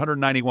 just under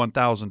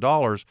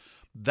 $191,000,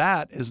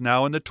 that is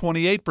now in the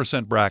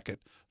 28% bracket.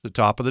 The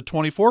top of the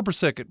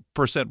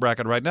 24%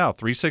 bracket right now,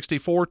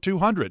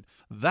 $364,200.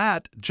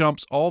 That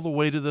jumps all the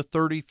way to the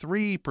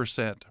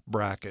 33%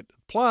 bracket.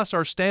 Plus,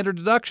 our standard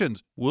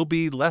deductions will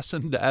be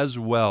lessened as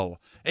well.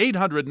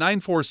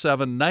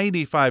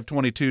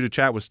 800-947-9522 to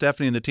chat with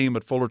Stephanie and the team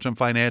at Fullerton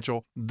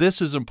Financial.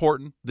 This is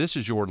important. This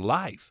is your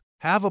life.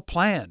 Have a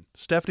plan.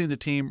 Stephanie and the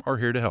team are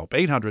here to help.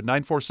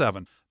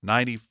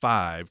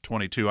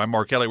 800-947-9522. I'm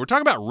Mark Elliott. We're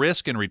talking about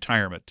risk in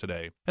retirement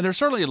today. And there's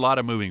certainly a lot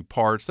of moving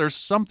parts. There's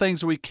some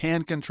things we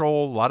can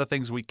control, a lot of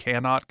things we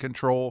cannot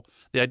control.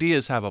 The idea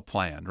is have a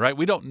plan, right?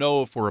 We don't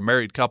know if we're a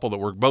married couple that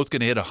we're both going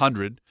to hit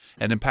 100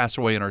 and then pass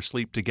away in our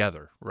sleep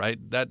together, right?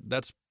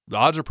 That's the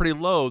odds are pretty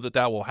low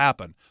that will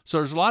happen. So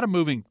there's a lot of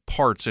moving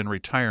parts in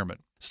retirement.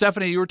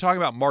 Stephanie, you were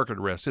talking about market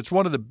risk. It's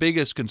one of the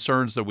biggest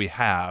concerns that we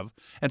have.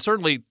 And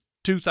certainly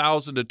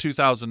 2000 to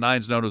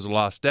 2009 is known as a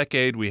lost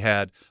decade. We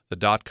had the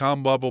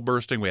dot-com bubble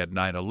bursting. We had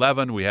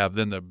 9/11. We have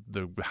then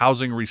the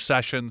housing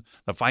recession,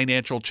 the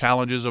financial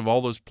challenges of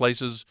all those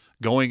places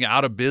going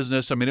out of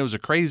business. I mean, it was a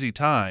crazy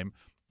time.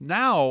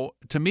 Now,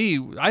 to me,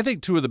 I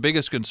think two of the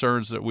biggest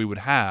concerns that we would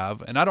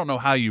have, and I don't know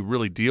how you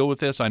really deal with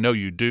this. I know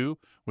you do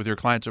with your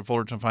clients at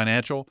Fullerton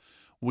Financial.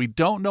 We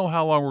don't know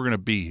how long we're going to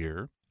be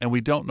here, and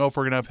we don't know if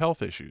we're going to have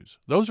health issues.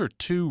 Those are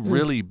two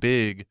really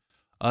big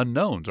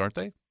unknowns, aren't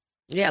they?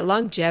 Yeah,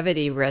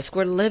 longevity risk.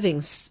 We're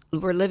living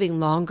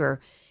longer.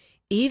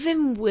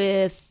 Even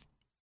with,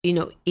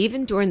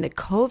 even during the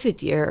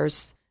COVID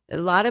years, a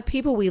lot of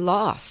people we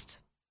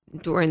lost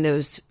during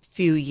those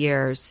few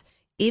years.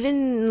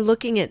 Even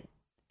looking at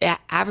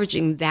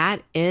averaging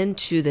that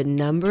into the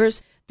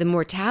numbers, the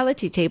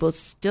mortality tables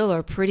still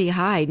are pretty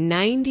high.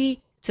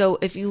 90. So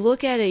if you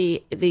look at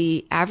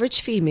the average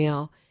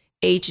female,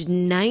 age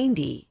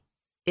 90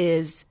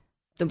 is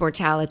the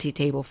mortality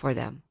table for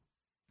them.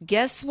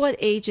 Guess what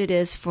age it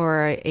is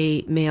for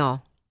a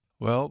male?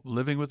 Well,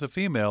 living with a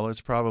female, it's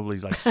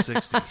probably like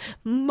 60.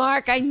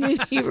 Mark, I knew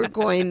you were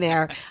going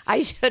there.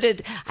 I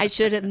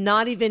should have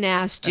not even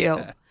asked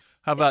you.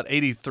 How about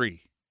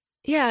 83?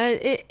 Yeah,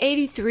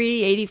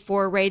 83,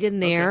 84, right in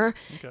there.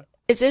 Okay.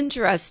 It's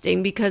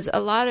interesting because a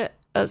lot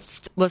of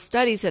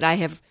studies that I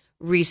have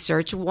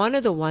researched, one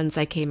of the ones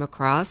I came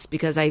across,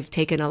 because I've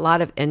taken a lot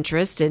of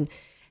interest in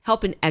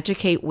helping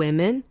educate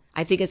women.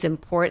 I think it's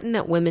important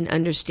that women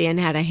understand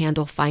how to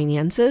handle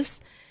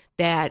finances,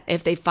 that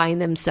if they find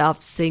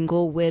themselves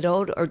single,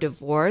 widowed, or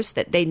divorced,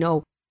 that they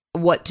know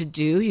what to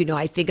do. You know,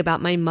 I think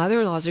about my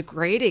mother-in-law as a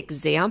great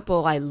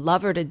example. I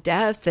love her to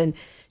death, and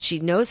she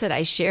knows that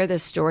I share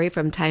this story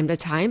from time to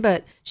time,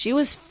 but she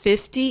was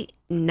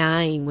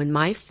 59 when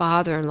my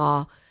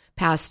father-in-law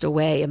passed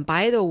away. And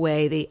by the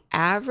way, the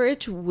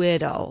average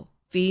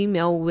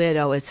female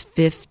widow is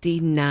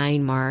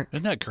 59, Mark.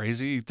 Isn't that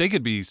crazy? They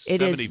could be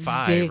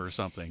 75 or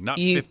something, not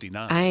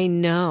 59. I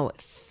know,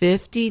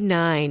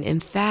 59. In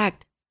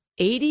fact,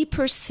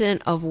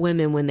 80% of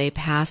women, when they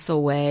pass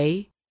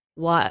away,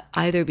 will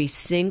either be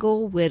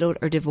single, widowed,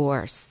 or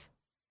divorced,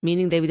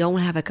 meaning they don't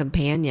have a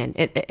companion.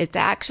 It's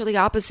actually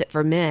opposite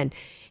for men.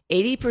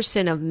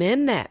 80% of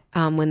men that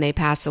when they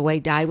pass away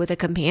die with a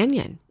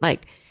companion,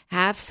 like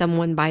have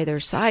someone by their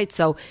side.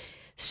 So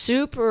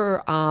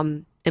super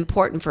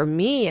important for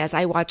me as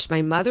I watched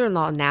my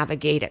mother-in-law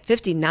navigate at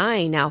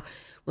 59. Now,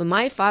 when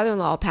my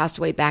father-in-law passed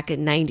away back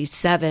in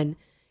 97,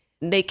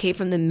 they came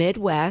from the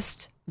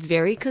Midwest,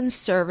 very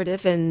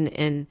conservative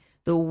in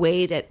the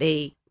way that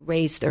they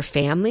raised their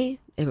family,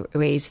 they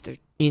raised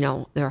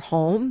their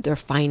home, their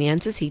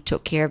finances. He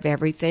took care of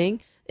everything.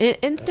 And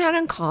it's not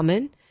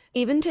uncommon,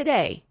 even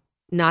today,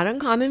 not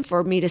uncommon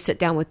for me to sit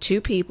down with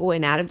two people,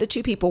 and out of the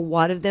two people,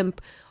 one of them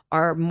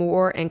are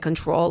more in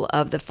control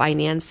of the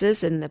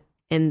finances and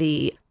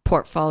the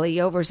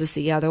portfolio versus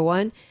the other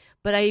one.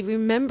 But I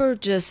remember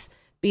just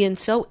being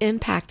so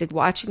impacted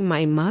watching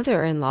my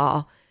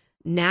mother-in-law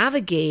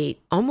navigate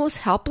almost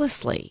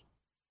helplessly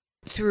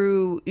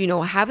through,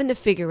 having to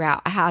figure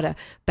out how to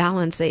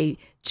balance a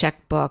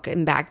checkbook.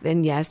 And back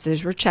then, yes, there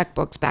were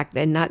checkbooks back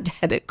then, not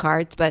debit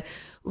cards, but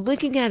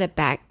looking at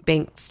a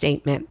bank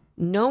statement,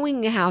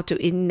 knowing how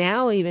to, and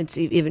now it's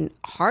even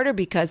harder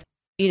because,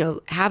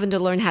 having to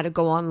learn how to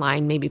go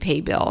online, maybe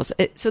pay bills.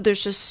 So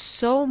there's just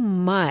so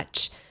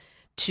much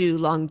to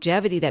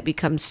longevity that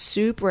becomes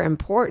super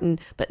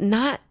important, but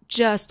not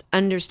just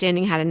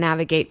understanding how to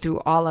navigate through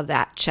all of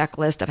that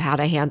checklist of how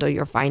to handle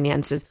your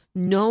finances.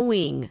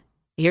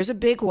 Here's a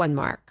big one,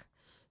 Mark,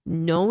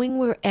 knowing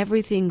where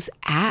everything's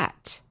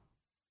at.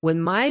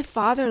 When my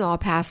father-in-law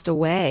passed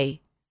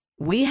away,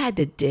 we had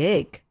to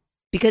dig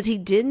because he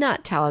did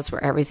not tell us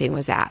where everything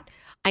was at.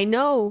 I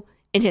know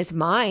in his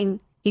mind,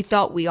 he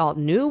thought we all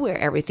knew where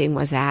everything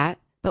was at,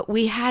 but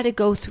we had to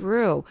go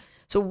through.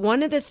 So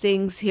one of the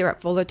things here at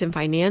Fullerton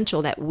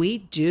Financial that we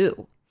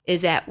do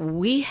is that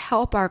we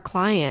help our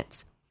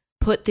clients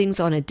put things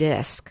on a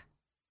disc.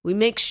 We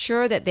make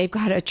sure that they've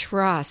got a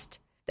trust,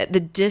 that the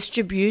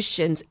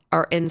distributions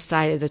are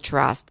inside of the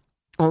trust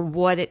on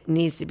what it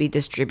needs to be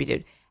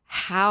distributed,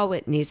 how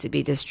it needs to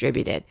be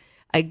distributed.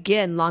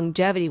 Again,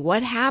 longevity,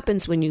 what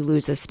happens when you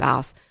lose a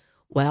spouse?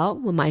 Well,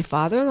 when my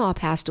father-in-law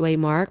passed away,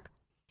 Mark,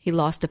 he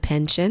lost a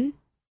pension.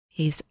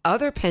 His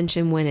other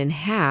pension went in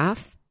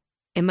half,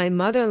 and my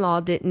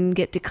mother-in-law didn't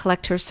get to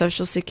collect her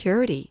Social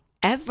Security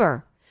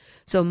ever.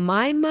 So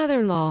my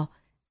mother-in-law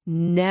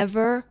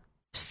never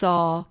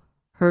saw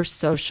her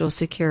Social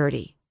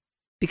Security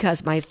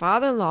because my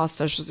father-in-law's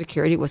Social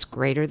Security was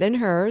greater than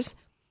hers.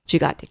 She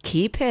got to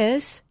keep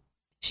his.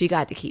 She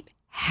got to keep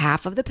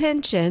half of the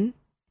pension,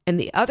 and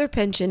the other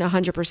pension,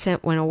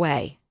 100% went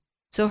away.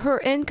 So her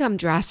income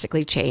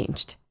drastically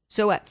changed.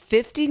 So at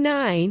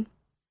 59,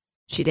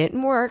 she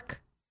didn't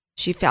work.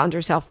 She found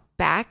herself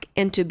back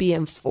into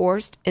being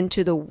forced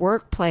into the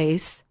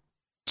workplace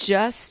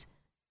just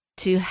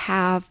to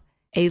have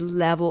a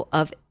level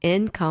of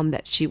income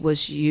that she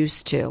was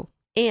used to.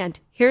 And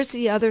here's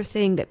the other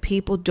thing that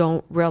people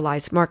don't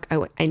realize. Mark,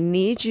 I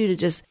need you to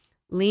just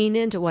lean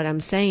into what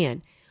I'm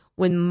saying.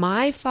 When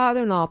my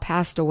father-in-law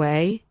passed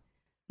away,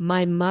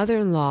 my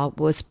mother-in-law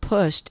was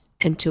pushed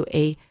into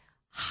a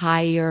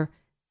higher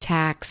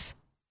tax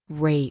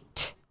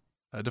rate.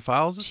 That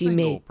defiles a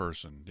single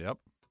person. Yep.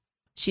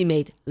 She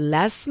made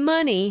less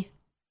money.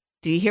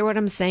 Do you hear what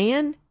I'm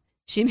saying?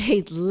 She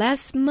made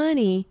less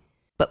money,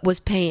 but was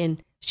paying,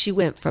 she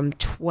went from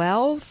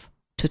 12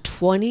 to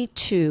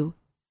 22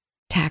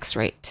 tax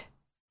rate.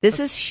 This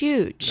is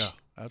huge. Yeah,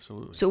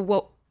 absolutely. So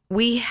what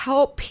we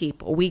help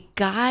people, we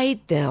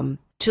guide them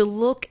to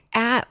look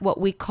at what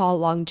we call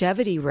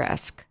longevity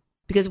risk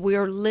because we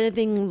are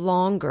living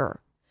longer.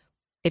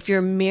 If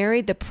you're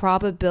married, the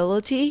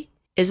probability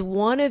is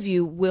one of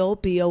you will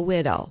be a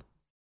widow.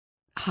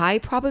 High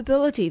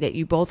probability that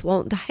you both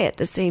won't die at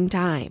the same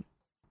time.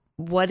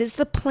 What is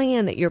the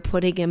plan that you're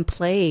putting in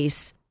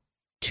place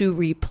to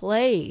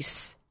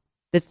replace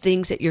the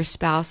things that your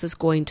spouse is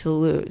going to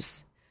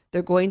lose?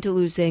 They're going to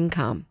lose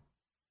income.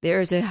 There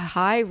is a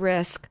high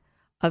risk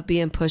of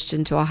being pushed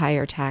into a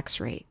higher tax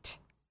rate.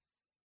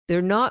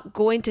 They're not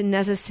going to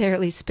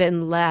necessarily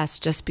spend less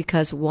just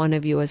because one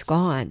of you is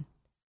gone.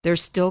 They're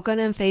still going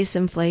to face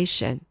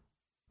inflation.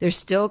 There's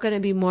still going to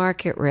be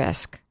market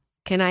risk.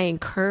 Can I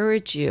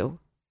encourage you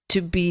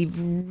to be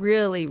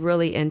really,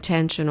 really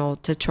intentional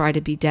to try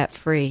to be debt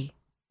free?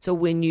 So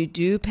when you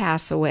do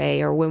pass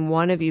away, or when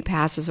one of you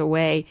passes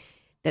away,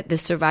 that the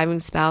surviving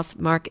spouse,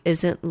 Mark,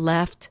 isn't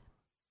left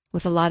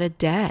with a lot of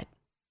debt.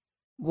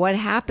 What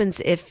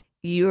happens if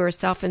you are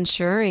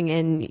self-insuring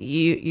and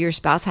your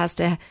spouse has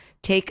to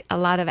take a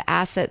lot of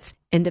assets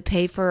and to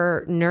pay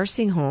for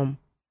nursing home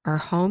or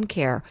home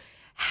care?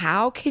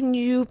 How can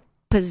you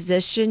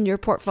position your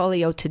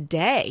portfolio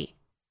today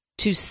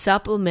to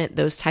supplement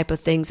those type of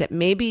things that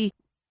maybe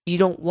you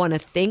don't want to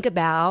think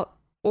about,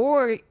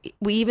 or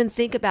we even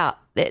think about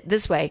it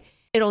this way: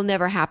 it'll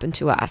never happen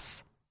to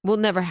us. We'll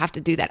never have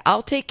to do that.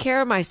 I'll take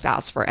care of my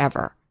spouse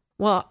forever.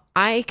 Well,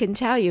 I can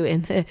tell you,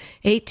 in the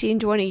 18,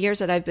 20 years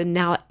that I've been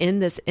now in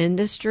this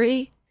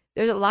industry,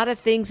 there's a lot of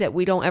things that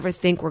we don't ever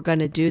think we're going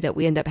to do that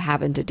we end up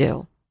having to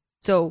do.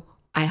 So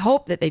I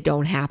hope that they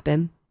don't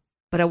happen,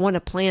 but I want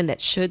a plan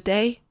that should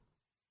they,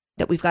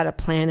 that we've got a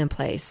plan in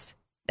place.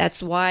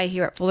 That's why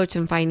here at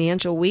Fullerton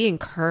Financial, we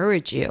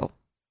encourage you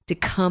to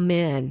come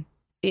in.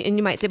 And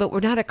you might say, but we're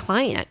not a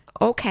client.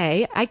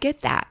 Okay, I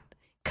get that.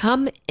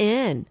 Come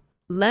in.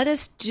 Let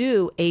us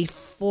do a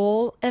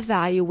full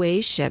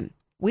evaluation.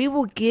 We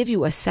will give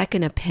you a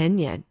second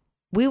opinion.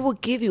 We will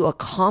give you a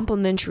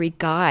complimentary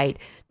guide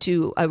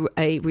to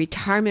a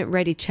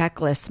retirement-ready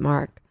checklist,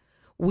 Mark.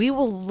 We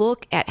will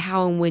look at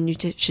how and when you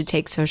should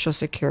take Social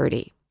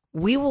Security.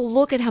 We will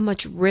look at how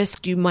much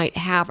risk you might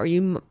have, or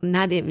you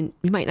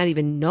might not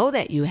even know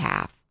that you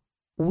have.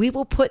 We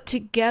will put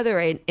together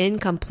an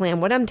income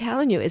plan. What I'm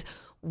telling you is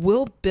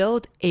we'll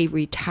build a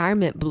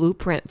retirement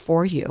blueprint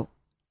for you.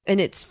 And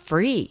it's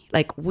free.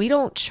 Like, we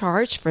don't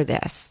charge for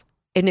this.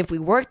 And if we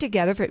work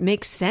together, if it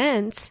makes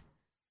sense,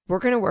 we're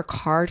going to work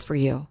hard for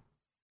you.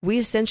 We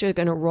essentially are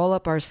going to roll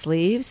up our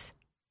sleeves,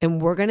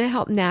 and we're going to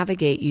help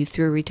navigate you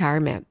through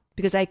retirement.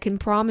 Because I can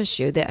promise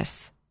you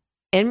this: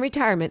 in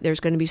retirement, there's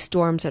going to be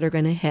storms that are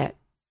going to hit,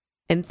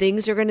 and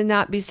things are going to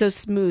not be so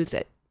smooth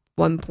at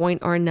one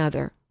point or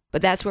another.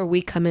 But that's where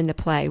we come into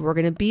play. We're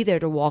going to be there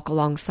to walk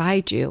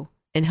alongside you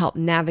and help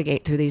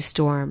navigate through these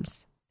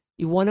storms.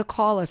 You want to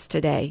call us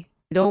today.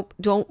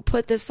 Don't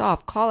put this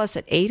off. Call us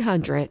at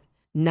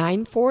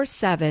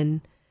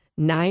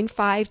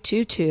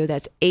 800-947-9522.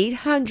 That's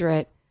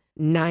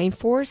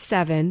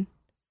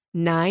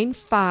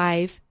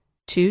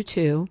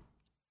 800-947-9522.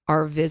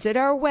 Or visit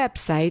our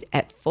website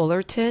at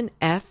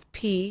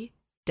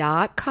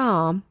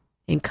fullertonfp.com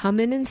and come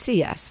in and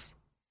see us.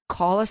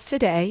 Call us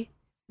today.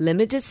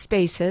 Limited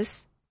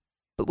spaces,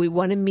 but we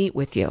want to meet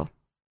with you.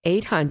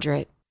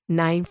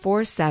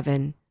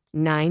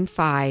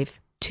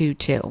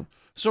 800-947-9522.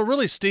 So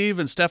really, Steve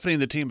and Stephanie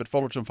and the team at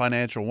Fullerton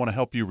Financial want to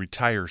help you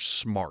retire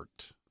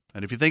smart.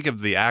 And if you think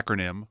of the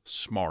acronym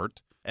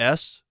SMART,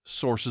 S,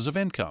 sources of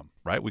income,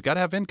 right? We got to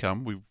have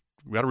income. We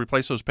got to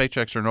replace those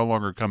paychecks that are no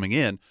longer coming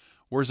in.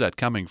 Where's that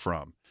coming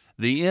from?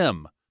 The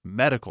M,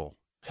 medical,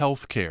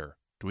 health care.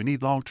 Do we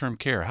need long-term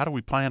care? How do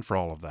we plan for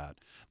all of that?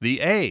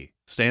 The A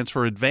stands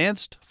for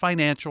advanced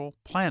financial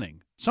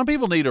planning. Some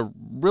people need a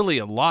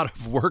lot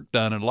of work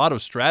done and a lot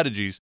of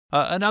strategies,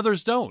 and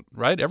others don't,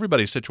 right?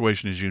 Everybody's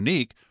situation is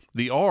unique.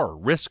 The R,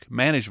 risk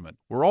management.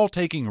 We're all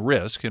taking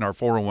risk in our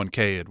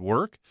 401k at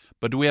work,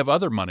 but do we have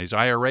other monies,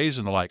 IRAs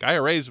and the like?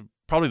 IRAs are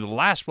probably the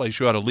last place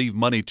you ought to leave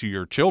money to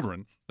your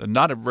children.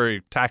 Not a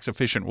very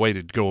tax-efficient way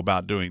to go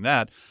about doing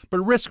that.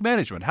 But risk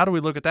management, how do we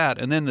look at that?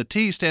 And then the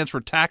T stands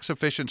for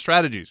tax-efficient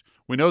strategies.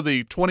 We know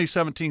the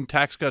 2017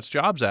 Tax Cuts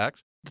Jobs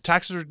Act,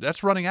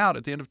 that's running out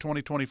at the end of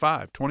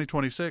 2025.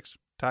 2026,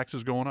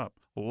 taxes going up.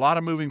 A lot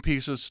of moving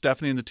pieces.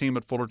 Stephanie and the team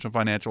at Fullerton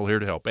Financial here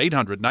to help.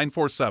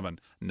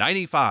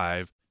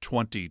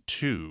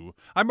 800-947-9522.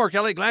 I'm Mark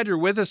Elliott. Glad you're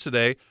with us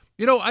today.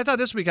 You know, I thought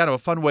this would be kind of a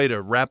fun way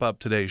to wrap up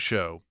today's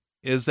show,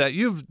 is that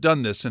you've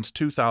done this since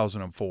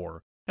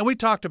 2004. And we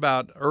talked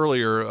about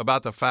earlier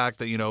about the fact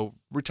that, you know,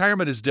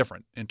 retirement is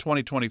different in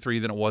 2023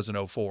 than it was in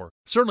 2004.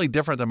 Certainly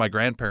different than my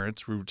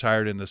grandparents who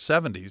retired in the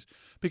 70s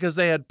because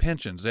they had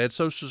pensions, they had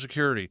Social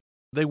Security.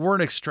 They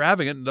weren't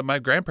extravagant. My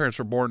grandparents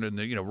were born in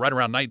the, right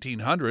around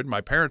 1900.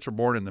 My parents were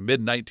born in the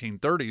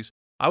mid-1930s.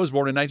 I was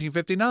born in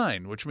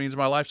 1959, which means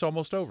my life's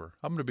almost over.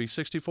 I'm going to be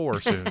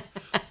 64 soon.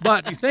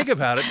 But you think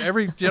about it,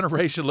 every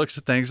generation looks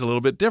at things a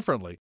little bit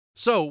differently.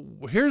 So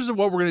here's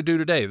what we're going to do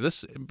today.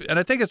 And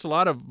I think it's a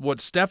lot of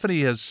what Stephanie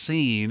has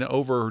seen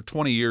over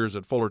 20 years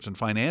at Fullerton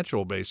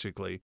Financial,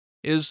 basically,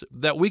 is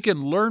that we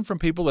can learn from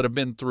people that have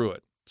been through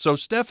it. So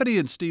Stephanie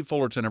and Steve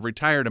Fullerton have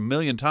retired 1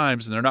 million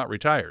times, and they're not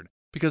retired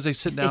because they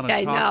sit down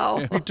and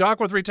talk. We talk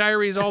with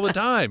retirees all the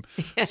time.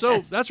 Yes. So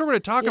that's what we're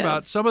going to talk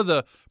about, some of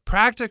the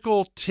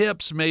practical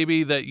tips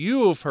maybe that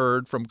you have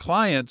heard from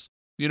clients,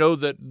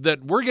 that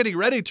we're getting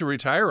ready to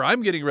retire.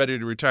 I'm getting ready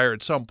to retire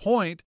at some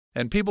point,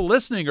 and people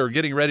listening are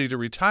getting ready to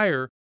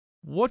retire.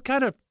 What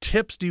kind of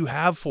tips do you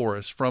have for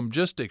us from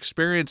just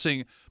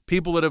experiencing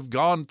people that have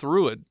gone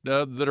through it,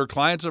 that are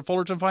clients of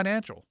Fullerton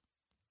Financial?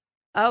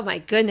 Oh my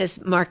goodness,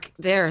 Mark,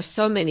 there are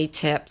so many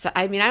tips.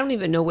 I mean, I don't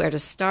even know where to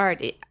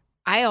start.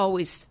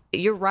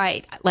 You're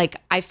right. Like,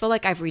 I feel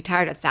like I've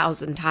retired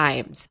 1,000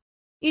 times.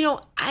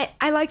 I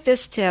like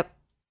this tip,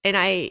 and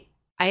I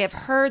have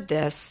heard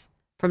this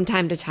from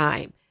time to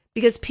time,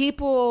 because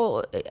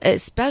people,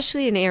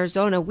 especially in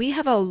Arizona, we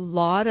have a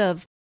lot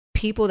of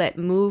people that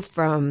move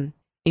from,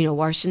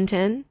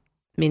 Washington,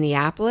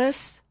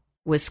 Minneapolis,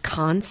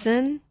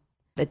 Wisconsin,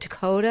 the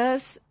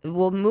Dakotas,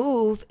 will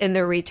move in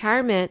their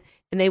retirement,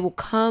 and they will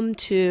come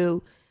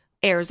to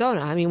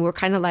Arizona. I mean, we're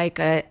kind of like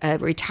a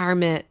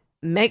retirement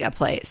mega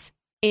place.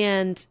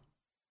 And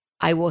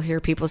I will hear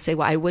people say,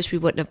 well, I wish we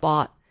wouldn't have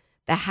bought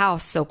the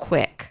house so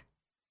quick.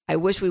 I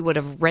wish we would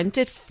have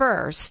rented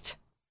first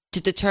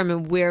to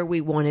determine where we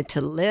wanted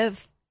to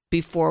live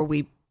before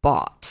we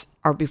bought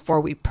or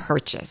before we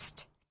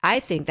purchased. I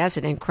think that's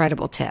an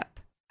incredible tip.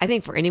 I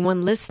think for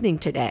anyone listening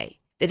today,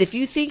 that if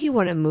you think you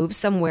want to move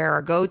somewhere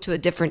or go to a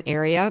different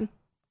area,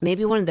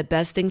 maybe one of the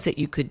best things that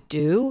you could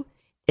do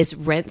is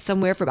rent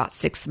somewhere for about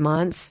 6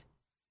 months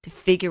to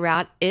figure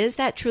out, is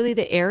that truly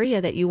the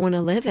area that you want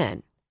to live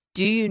in?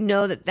 Do you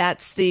know that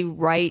that's the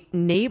right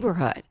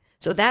neighborhood?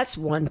 So that's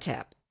one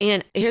tip.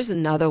 And here's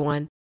another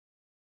one.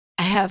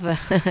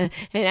 And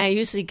I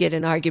usually get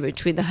an argument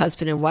between the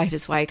husband and wife,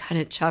 is why I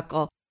kind of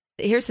chuckle.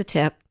 Here's the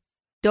tip.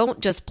 Don't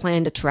just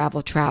plan to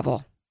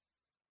travel.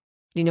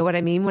 You know what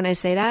I mean when I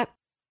say that?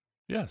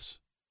 Yes,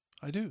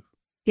 I do.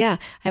 Yeah.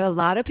 I have a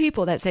lot of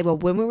people that say, well,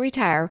 when we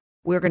retire,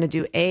 we're going to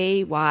do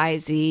A, Y,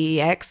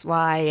 Z, X,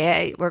 Y,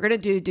 A. We're going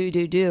to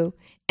do.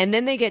 And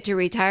then they get to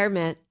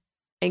retirement,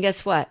 and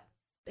guess what?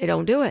 They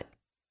don't do it.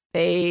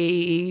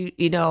 They,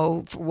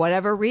 for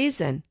whatever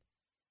reason,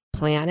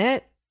 plan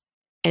it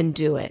and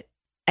do it,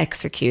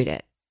 execute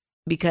it,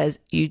 because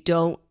you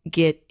don't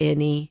get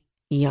any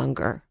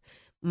younger.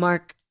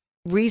 Mark,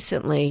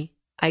 recently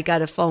I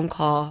got a phone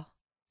call.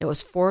 It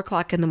was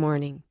 4:00 in the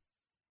morning,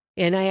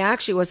 and I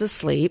actually was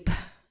asleep,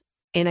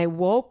 and I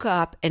woke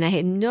up and I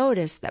had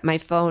noticed that my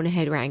phone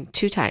had rang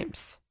 2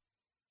 times,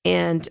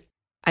 and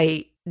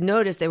I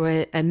noticed there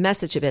were a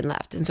message had been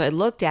left. And so I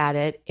looked at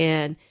it,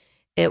 and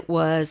it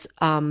was,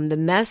 the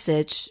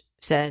message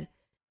said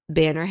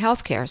Banner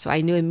Healthcare. So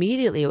I knew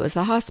immediately it was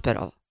the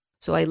hospital.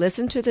 So I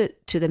listened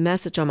to the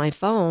message on my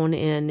phone,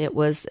 and it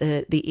was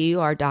the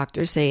ER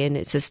doctor saying,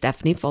 it says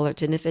Stephanie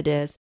Fullerton. If it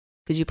is,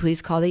 could you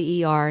please call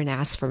the ER and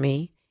ask for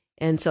me?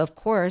 And so, of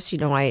course,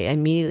 I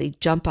immediately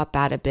jump up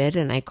out of bed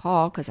and I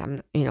call, because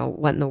I'm,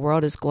 what in the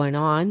world is going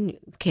on?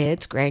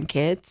 Kids,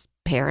 grandkids,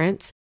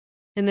 parents.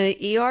 And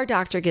the ER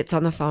doctor gets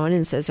on the phone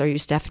and says, are you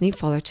Stephanie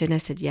Fullerton? I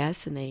said,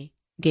 yes. And they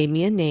gave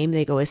me a name.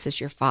 They go, is this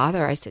your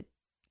father? I said,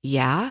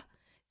 yeah.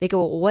 They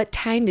go, well, what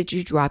time did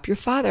you drop your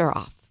father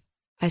off?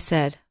 I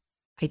said,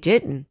 I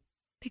didn't.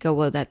 They go,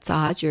 well, that's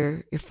odd.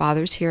 Your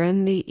father's here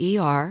in the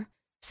ER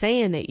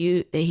saying that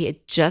he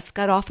had just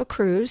got off a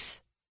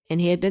cruise and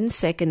he had been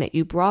sick, and that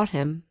you brought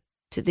him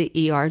to the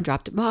ER and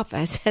dropped him off.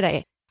 I said,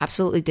 I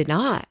absolutely did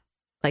not.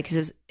 Like, he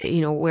says,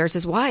 where's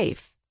his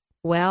wife?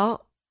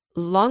 Well,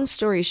 long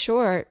story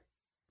short,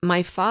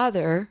 my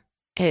father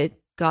had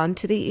gone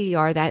to the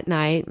ER that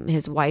night.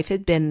 His wife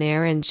had been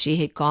there, and she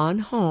had gone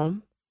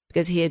home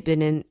because he had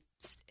been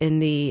in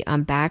the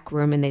back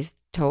room, and they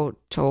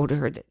told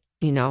her that,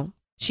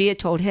 she had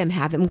told him,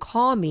 have them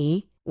call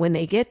me when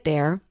they get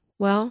there.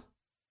 Well,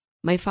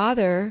 my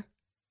father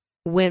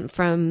went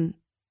from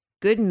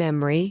good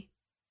memory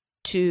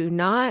to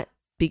not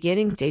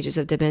beginning stages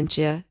of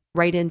dementia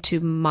right into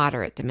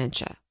moderate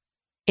dementia.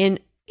 And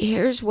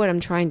here's what I'm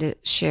trying to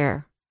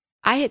share.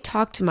 I had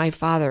talked to my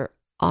father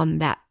on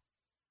that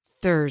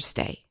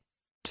Thursday,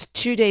 just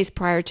 2 days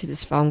prior to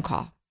this phone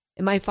call.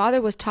 And my father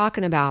was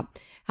talking about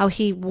how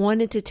he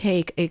wanted to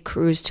take a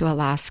cruise to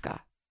Alaska,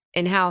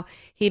 and how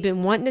he'd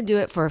been wanting to do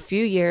it for a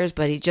few years,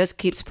 but he just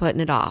keeps putting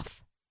it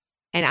off.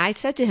 And I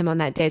said to him on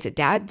that day, I said,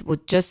 Dad,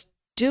 well, just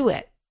do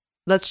it.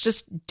 Let's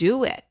just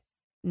do it.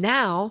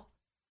 Now,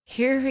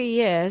 here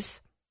he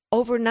is,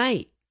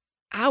 overnight,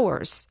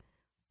 hours,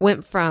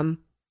 went from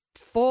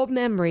full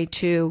memory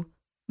to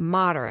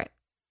moderate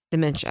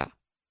dementia.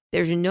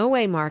 There's no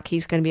way, Mark,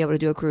 he's going to be able to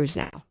do a cruise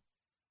now.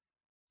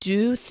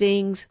 Do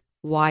things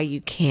while you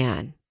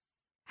can.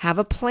 Have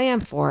a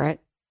plan for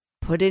it.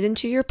 Put it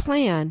into your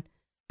plan,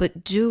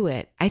 but do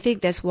it. I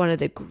think that's one of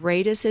the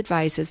greatest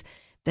advices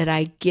that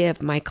I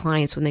give my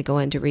clients when they go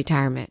into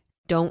retirement.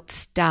 Don't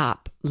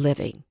stop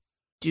living.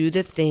 Do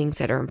the things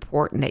that are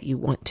important that you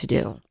want to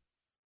do.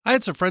 I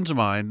had some friends of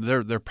mine,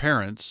 their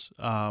parents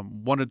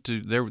wanted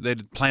to,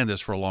 they'd planned this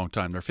for a long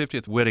time. Their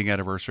 50th wedding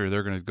anniversary,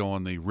 they're going to go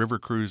on the river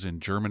cruise in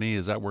Germany.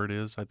 Is that where it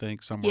is, I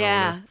think,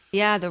 somewhere?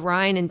 Yeah, the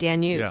Rhine and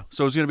Danube. Yeah,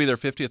 so it was going to be their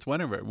 50th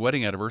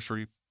wedding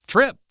anniversary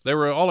trip. They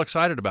were all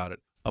excited about it.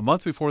 A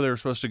month before they were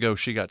supposed to go,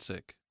 she got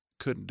sick.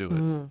 Couldn't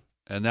do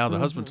it. And now the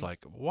husband's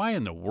like, why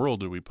in the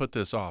world did we put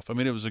this off? I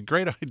mean, it was a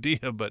great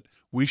idea, but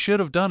we should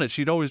have done it.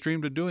 She'd always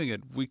dreamed of doing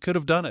it. We could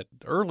have done it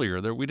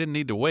earlier. We didn't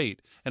need to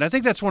wait. And I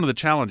think that's one of the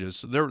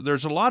challenges.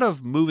 There's a lot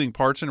of moving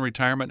parts in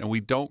retirement, and we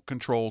don't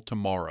control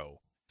tomorrow.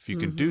 If you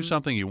can do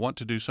something, you want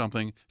to do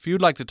something. If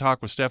you'd like to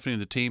talk with Stephanie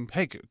and the team,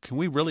 hey, can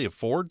we really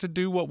afford to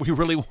do what we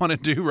really want to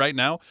do right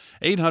now?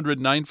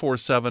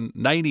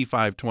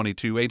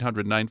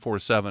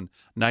 800-947-9522,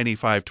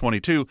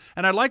 800-947-9522.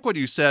 And I like what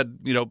you said,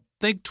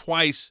 think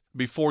twice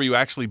before you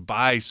actually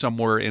buy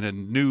somewhere in a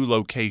new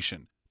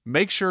location.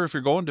 Make sure if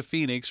you're going to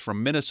Phoenix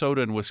from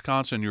Minnesota and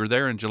Wisconsin, you're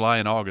there in July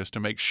and August to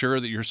make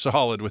sure that you're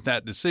solid with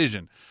that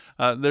decision.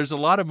 There's a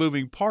lot of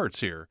moving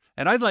parts here.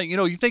 And I'd like,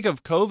 you think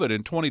of COVID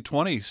in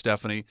 2020,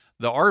 Stephanie,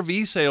 the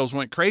RV sales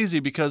went crazy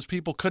because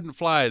people couldn't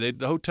fly. The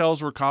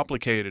hotels were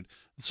complicated.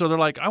 So they're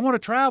like, I want to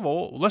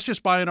travel. Let's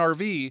just buy an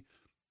RV.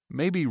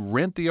 Maybe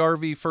rent the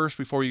RV first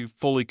before you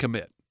fully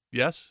commit.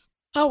 Yes?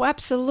 Oh,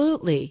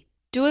 absolutely.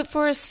 Do it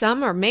for a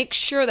summer. Make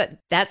sure that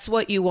that's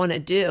what you want to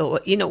do.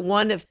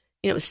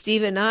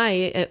 Steve and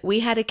I, we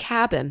had a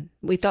cabin.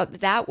 We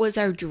thought that was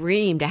our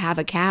dream, to have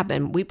a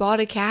cabin. We bought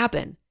a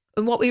cabin.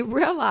 And what we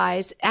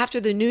realized after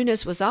the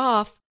newness was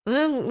off,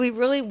 we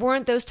really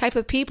weren't those type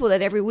of people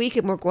that every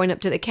weekend we're going up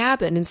to the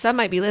cabin. And some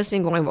might be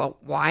listening going, well,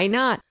 why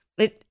not?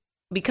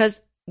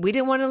 Because we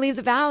didn't want to leave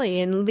the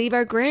valley and leave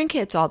our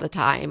grandkids all the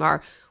time.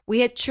 Or we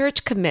had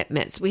church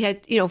commitments. We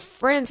had,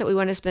 friends that we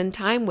want to spend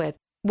time with.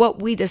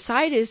 What we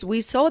decided is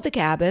we sold the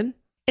cabin.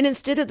 And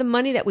instead of the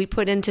money that we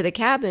put into the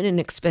cabin and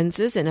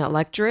expenses and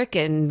electric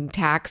and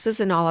taxes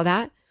and all of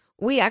that,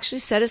 we actually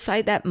set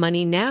aside that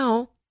money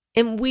now.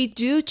 And we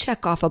do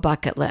check off a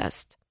bucket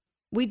list.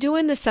 We do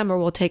in the summer,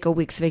 we'll take a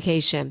week's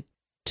vacation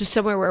to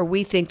somewhere where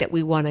we think that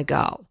we want to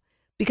go,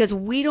 because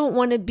we don't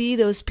want to be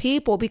those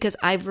people. Because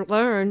I've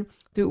learned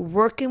through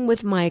working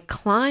with my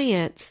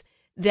clients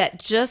that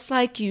just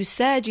like you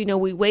said,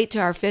 we wait to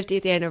our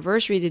 50th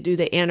anniversary to do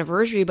the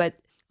anniversary, but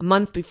a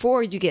month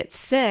before you get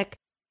sick.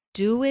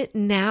 Do it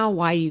now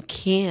while you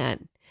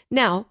can.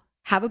 Now,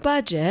 have a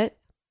budget,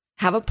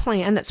 have a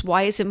plan. That's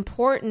why it's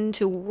important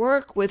to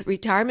work with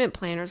retirement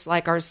planners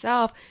like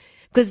ourselves,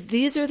 because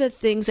these are the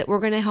things that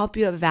we're going to help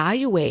you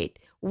evaluate.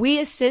 We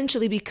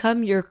essentially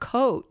become your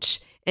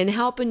coach and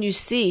helping you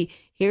see,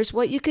 here's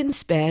what you can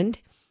spend.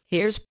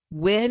 Here's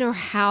when or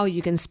how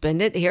you can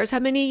spend it. Here's how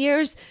many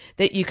years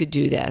that you could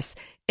do this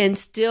and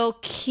still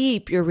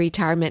keep your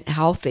retirement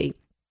healthy.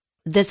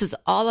 This is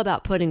all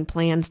about putting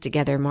plans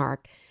together,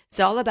 Mark. It's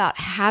all about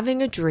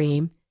having a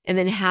dream, and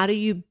then how do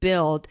you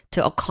build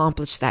to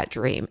accomplish that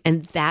dream?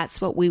 And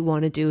that's what we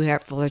want to do here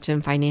at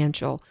Fullerton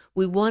Financial.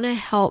 We want to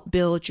help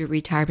build your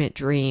retirement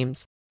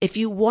dreams. If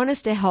you want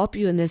us to help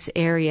you in this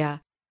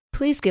area,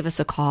 please give us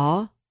a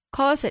call.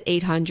 Call us at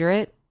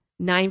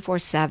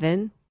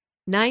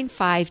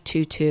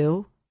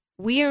 800-947-9522.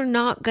 We are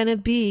not going to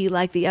be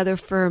like the other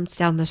firms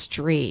down the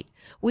street.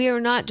 We are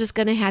not just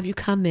going to have you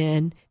come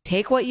in,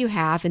 take what you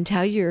have, and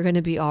tell you you're going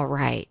to be all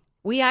right.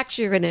 We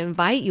actually are going to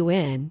invite you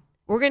in.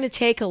 We're going to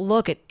take a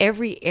look at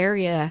every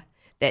area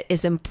that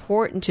is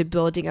important to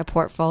building a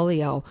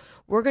portfolio.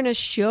 We're going to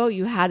show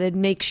you how to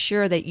make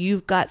sure that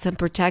you've got some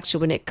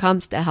protection when it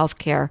comes to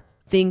healthcare,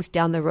 things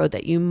down the road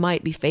that you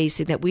might be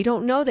facing that we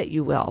don't know that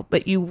you will,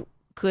 but you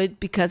could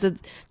because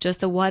of just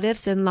the what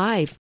ifs in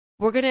life.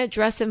 We're going to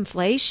address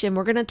inflation.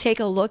 We're going to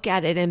take a look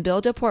at it and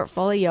build a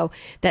portfolio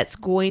that's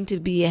going to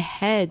be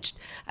hedged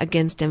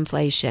against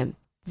inflation.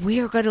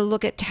 We are going to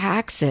look at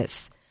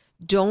taxes.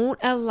 Don't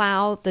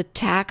allow the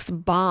tax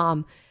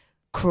bomb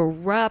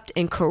corrupt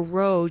and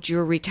corrode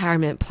your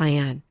retirement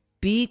plan.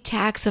 Be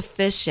tax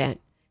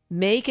efficient.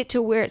 Make it to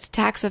where it's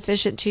tax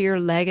efficient to your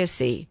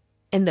legacy.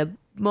 And the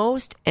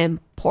most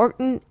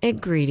important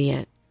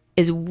ingredient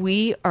is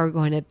we are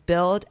going to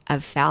build a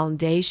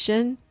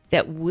foundation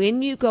that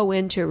when you go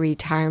into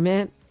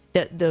retirement,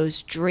 that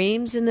those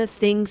dreams and the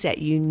things that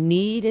you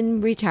need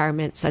in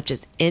retirement, such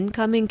as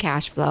income and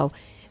cash flow,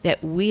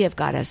 that we have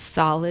got a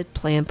solid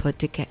plan put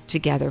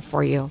together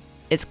for you.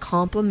 It's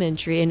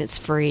complimentary and it's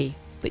free,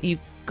 but you've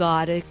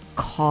got to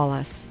call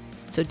us.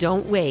 So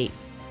don't wait.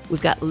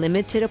 We've got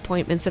limited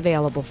appointments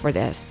available for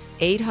this.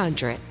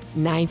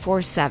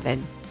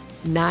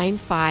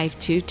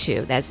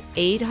 800-947-9522. That's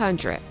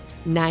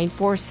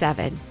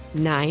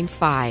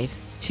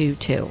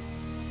 800-947-9522.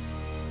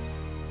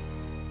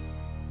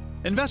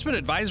 Investment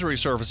advisory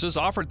services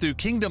offered through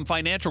Kingdom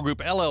Financial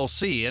Group,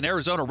 LLC, an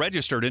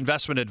Arizona-registered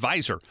investment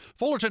advisor.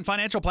 Fullerton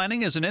Financial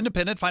Planning is an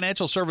independent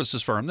financial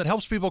services firm that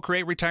helps people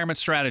create retirement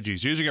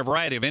strategies using a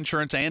variety of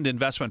insurance and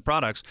investment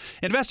products.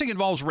 Investing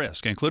involves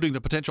risk, including the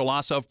potential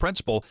loss of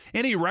principal.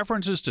 Any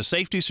references to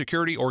safety,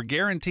 security, or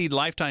guaranteed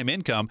lifetime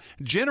income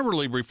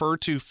generally refer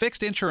to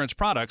fixed insurance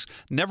products,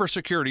 never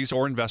securities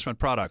or investment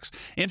products.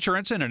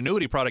 Insurance and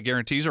annuity product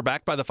guarantees are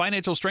backed by the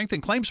financial strength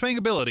and claims-paying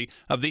ability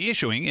of the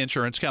issuing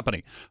insurance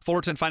company.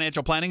 Fullerton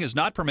Financial Planning is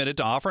not permitted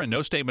to offer, and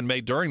no statement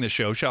made during this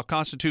show shall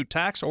constitute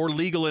tax or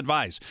legal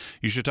advice.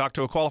 You should talk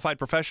to a qualified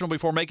professional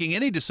before making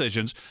any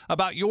decisions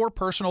about your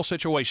personal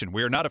situation.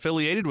 We are not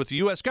affiliated with the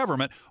U.S.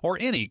 government or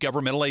any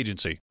governmental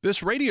agency.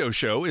 This radio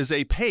show is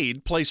a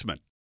paid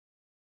placement.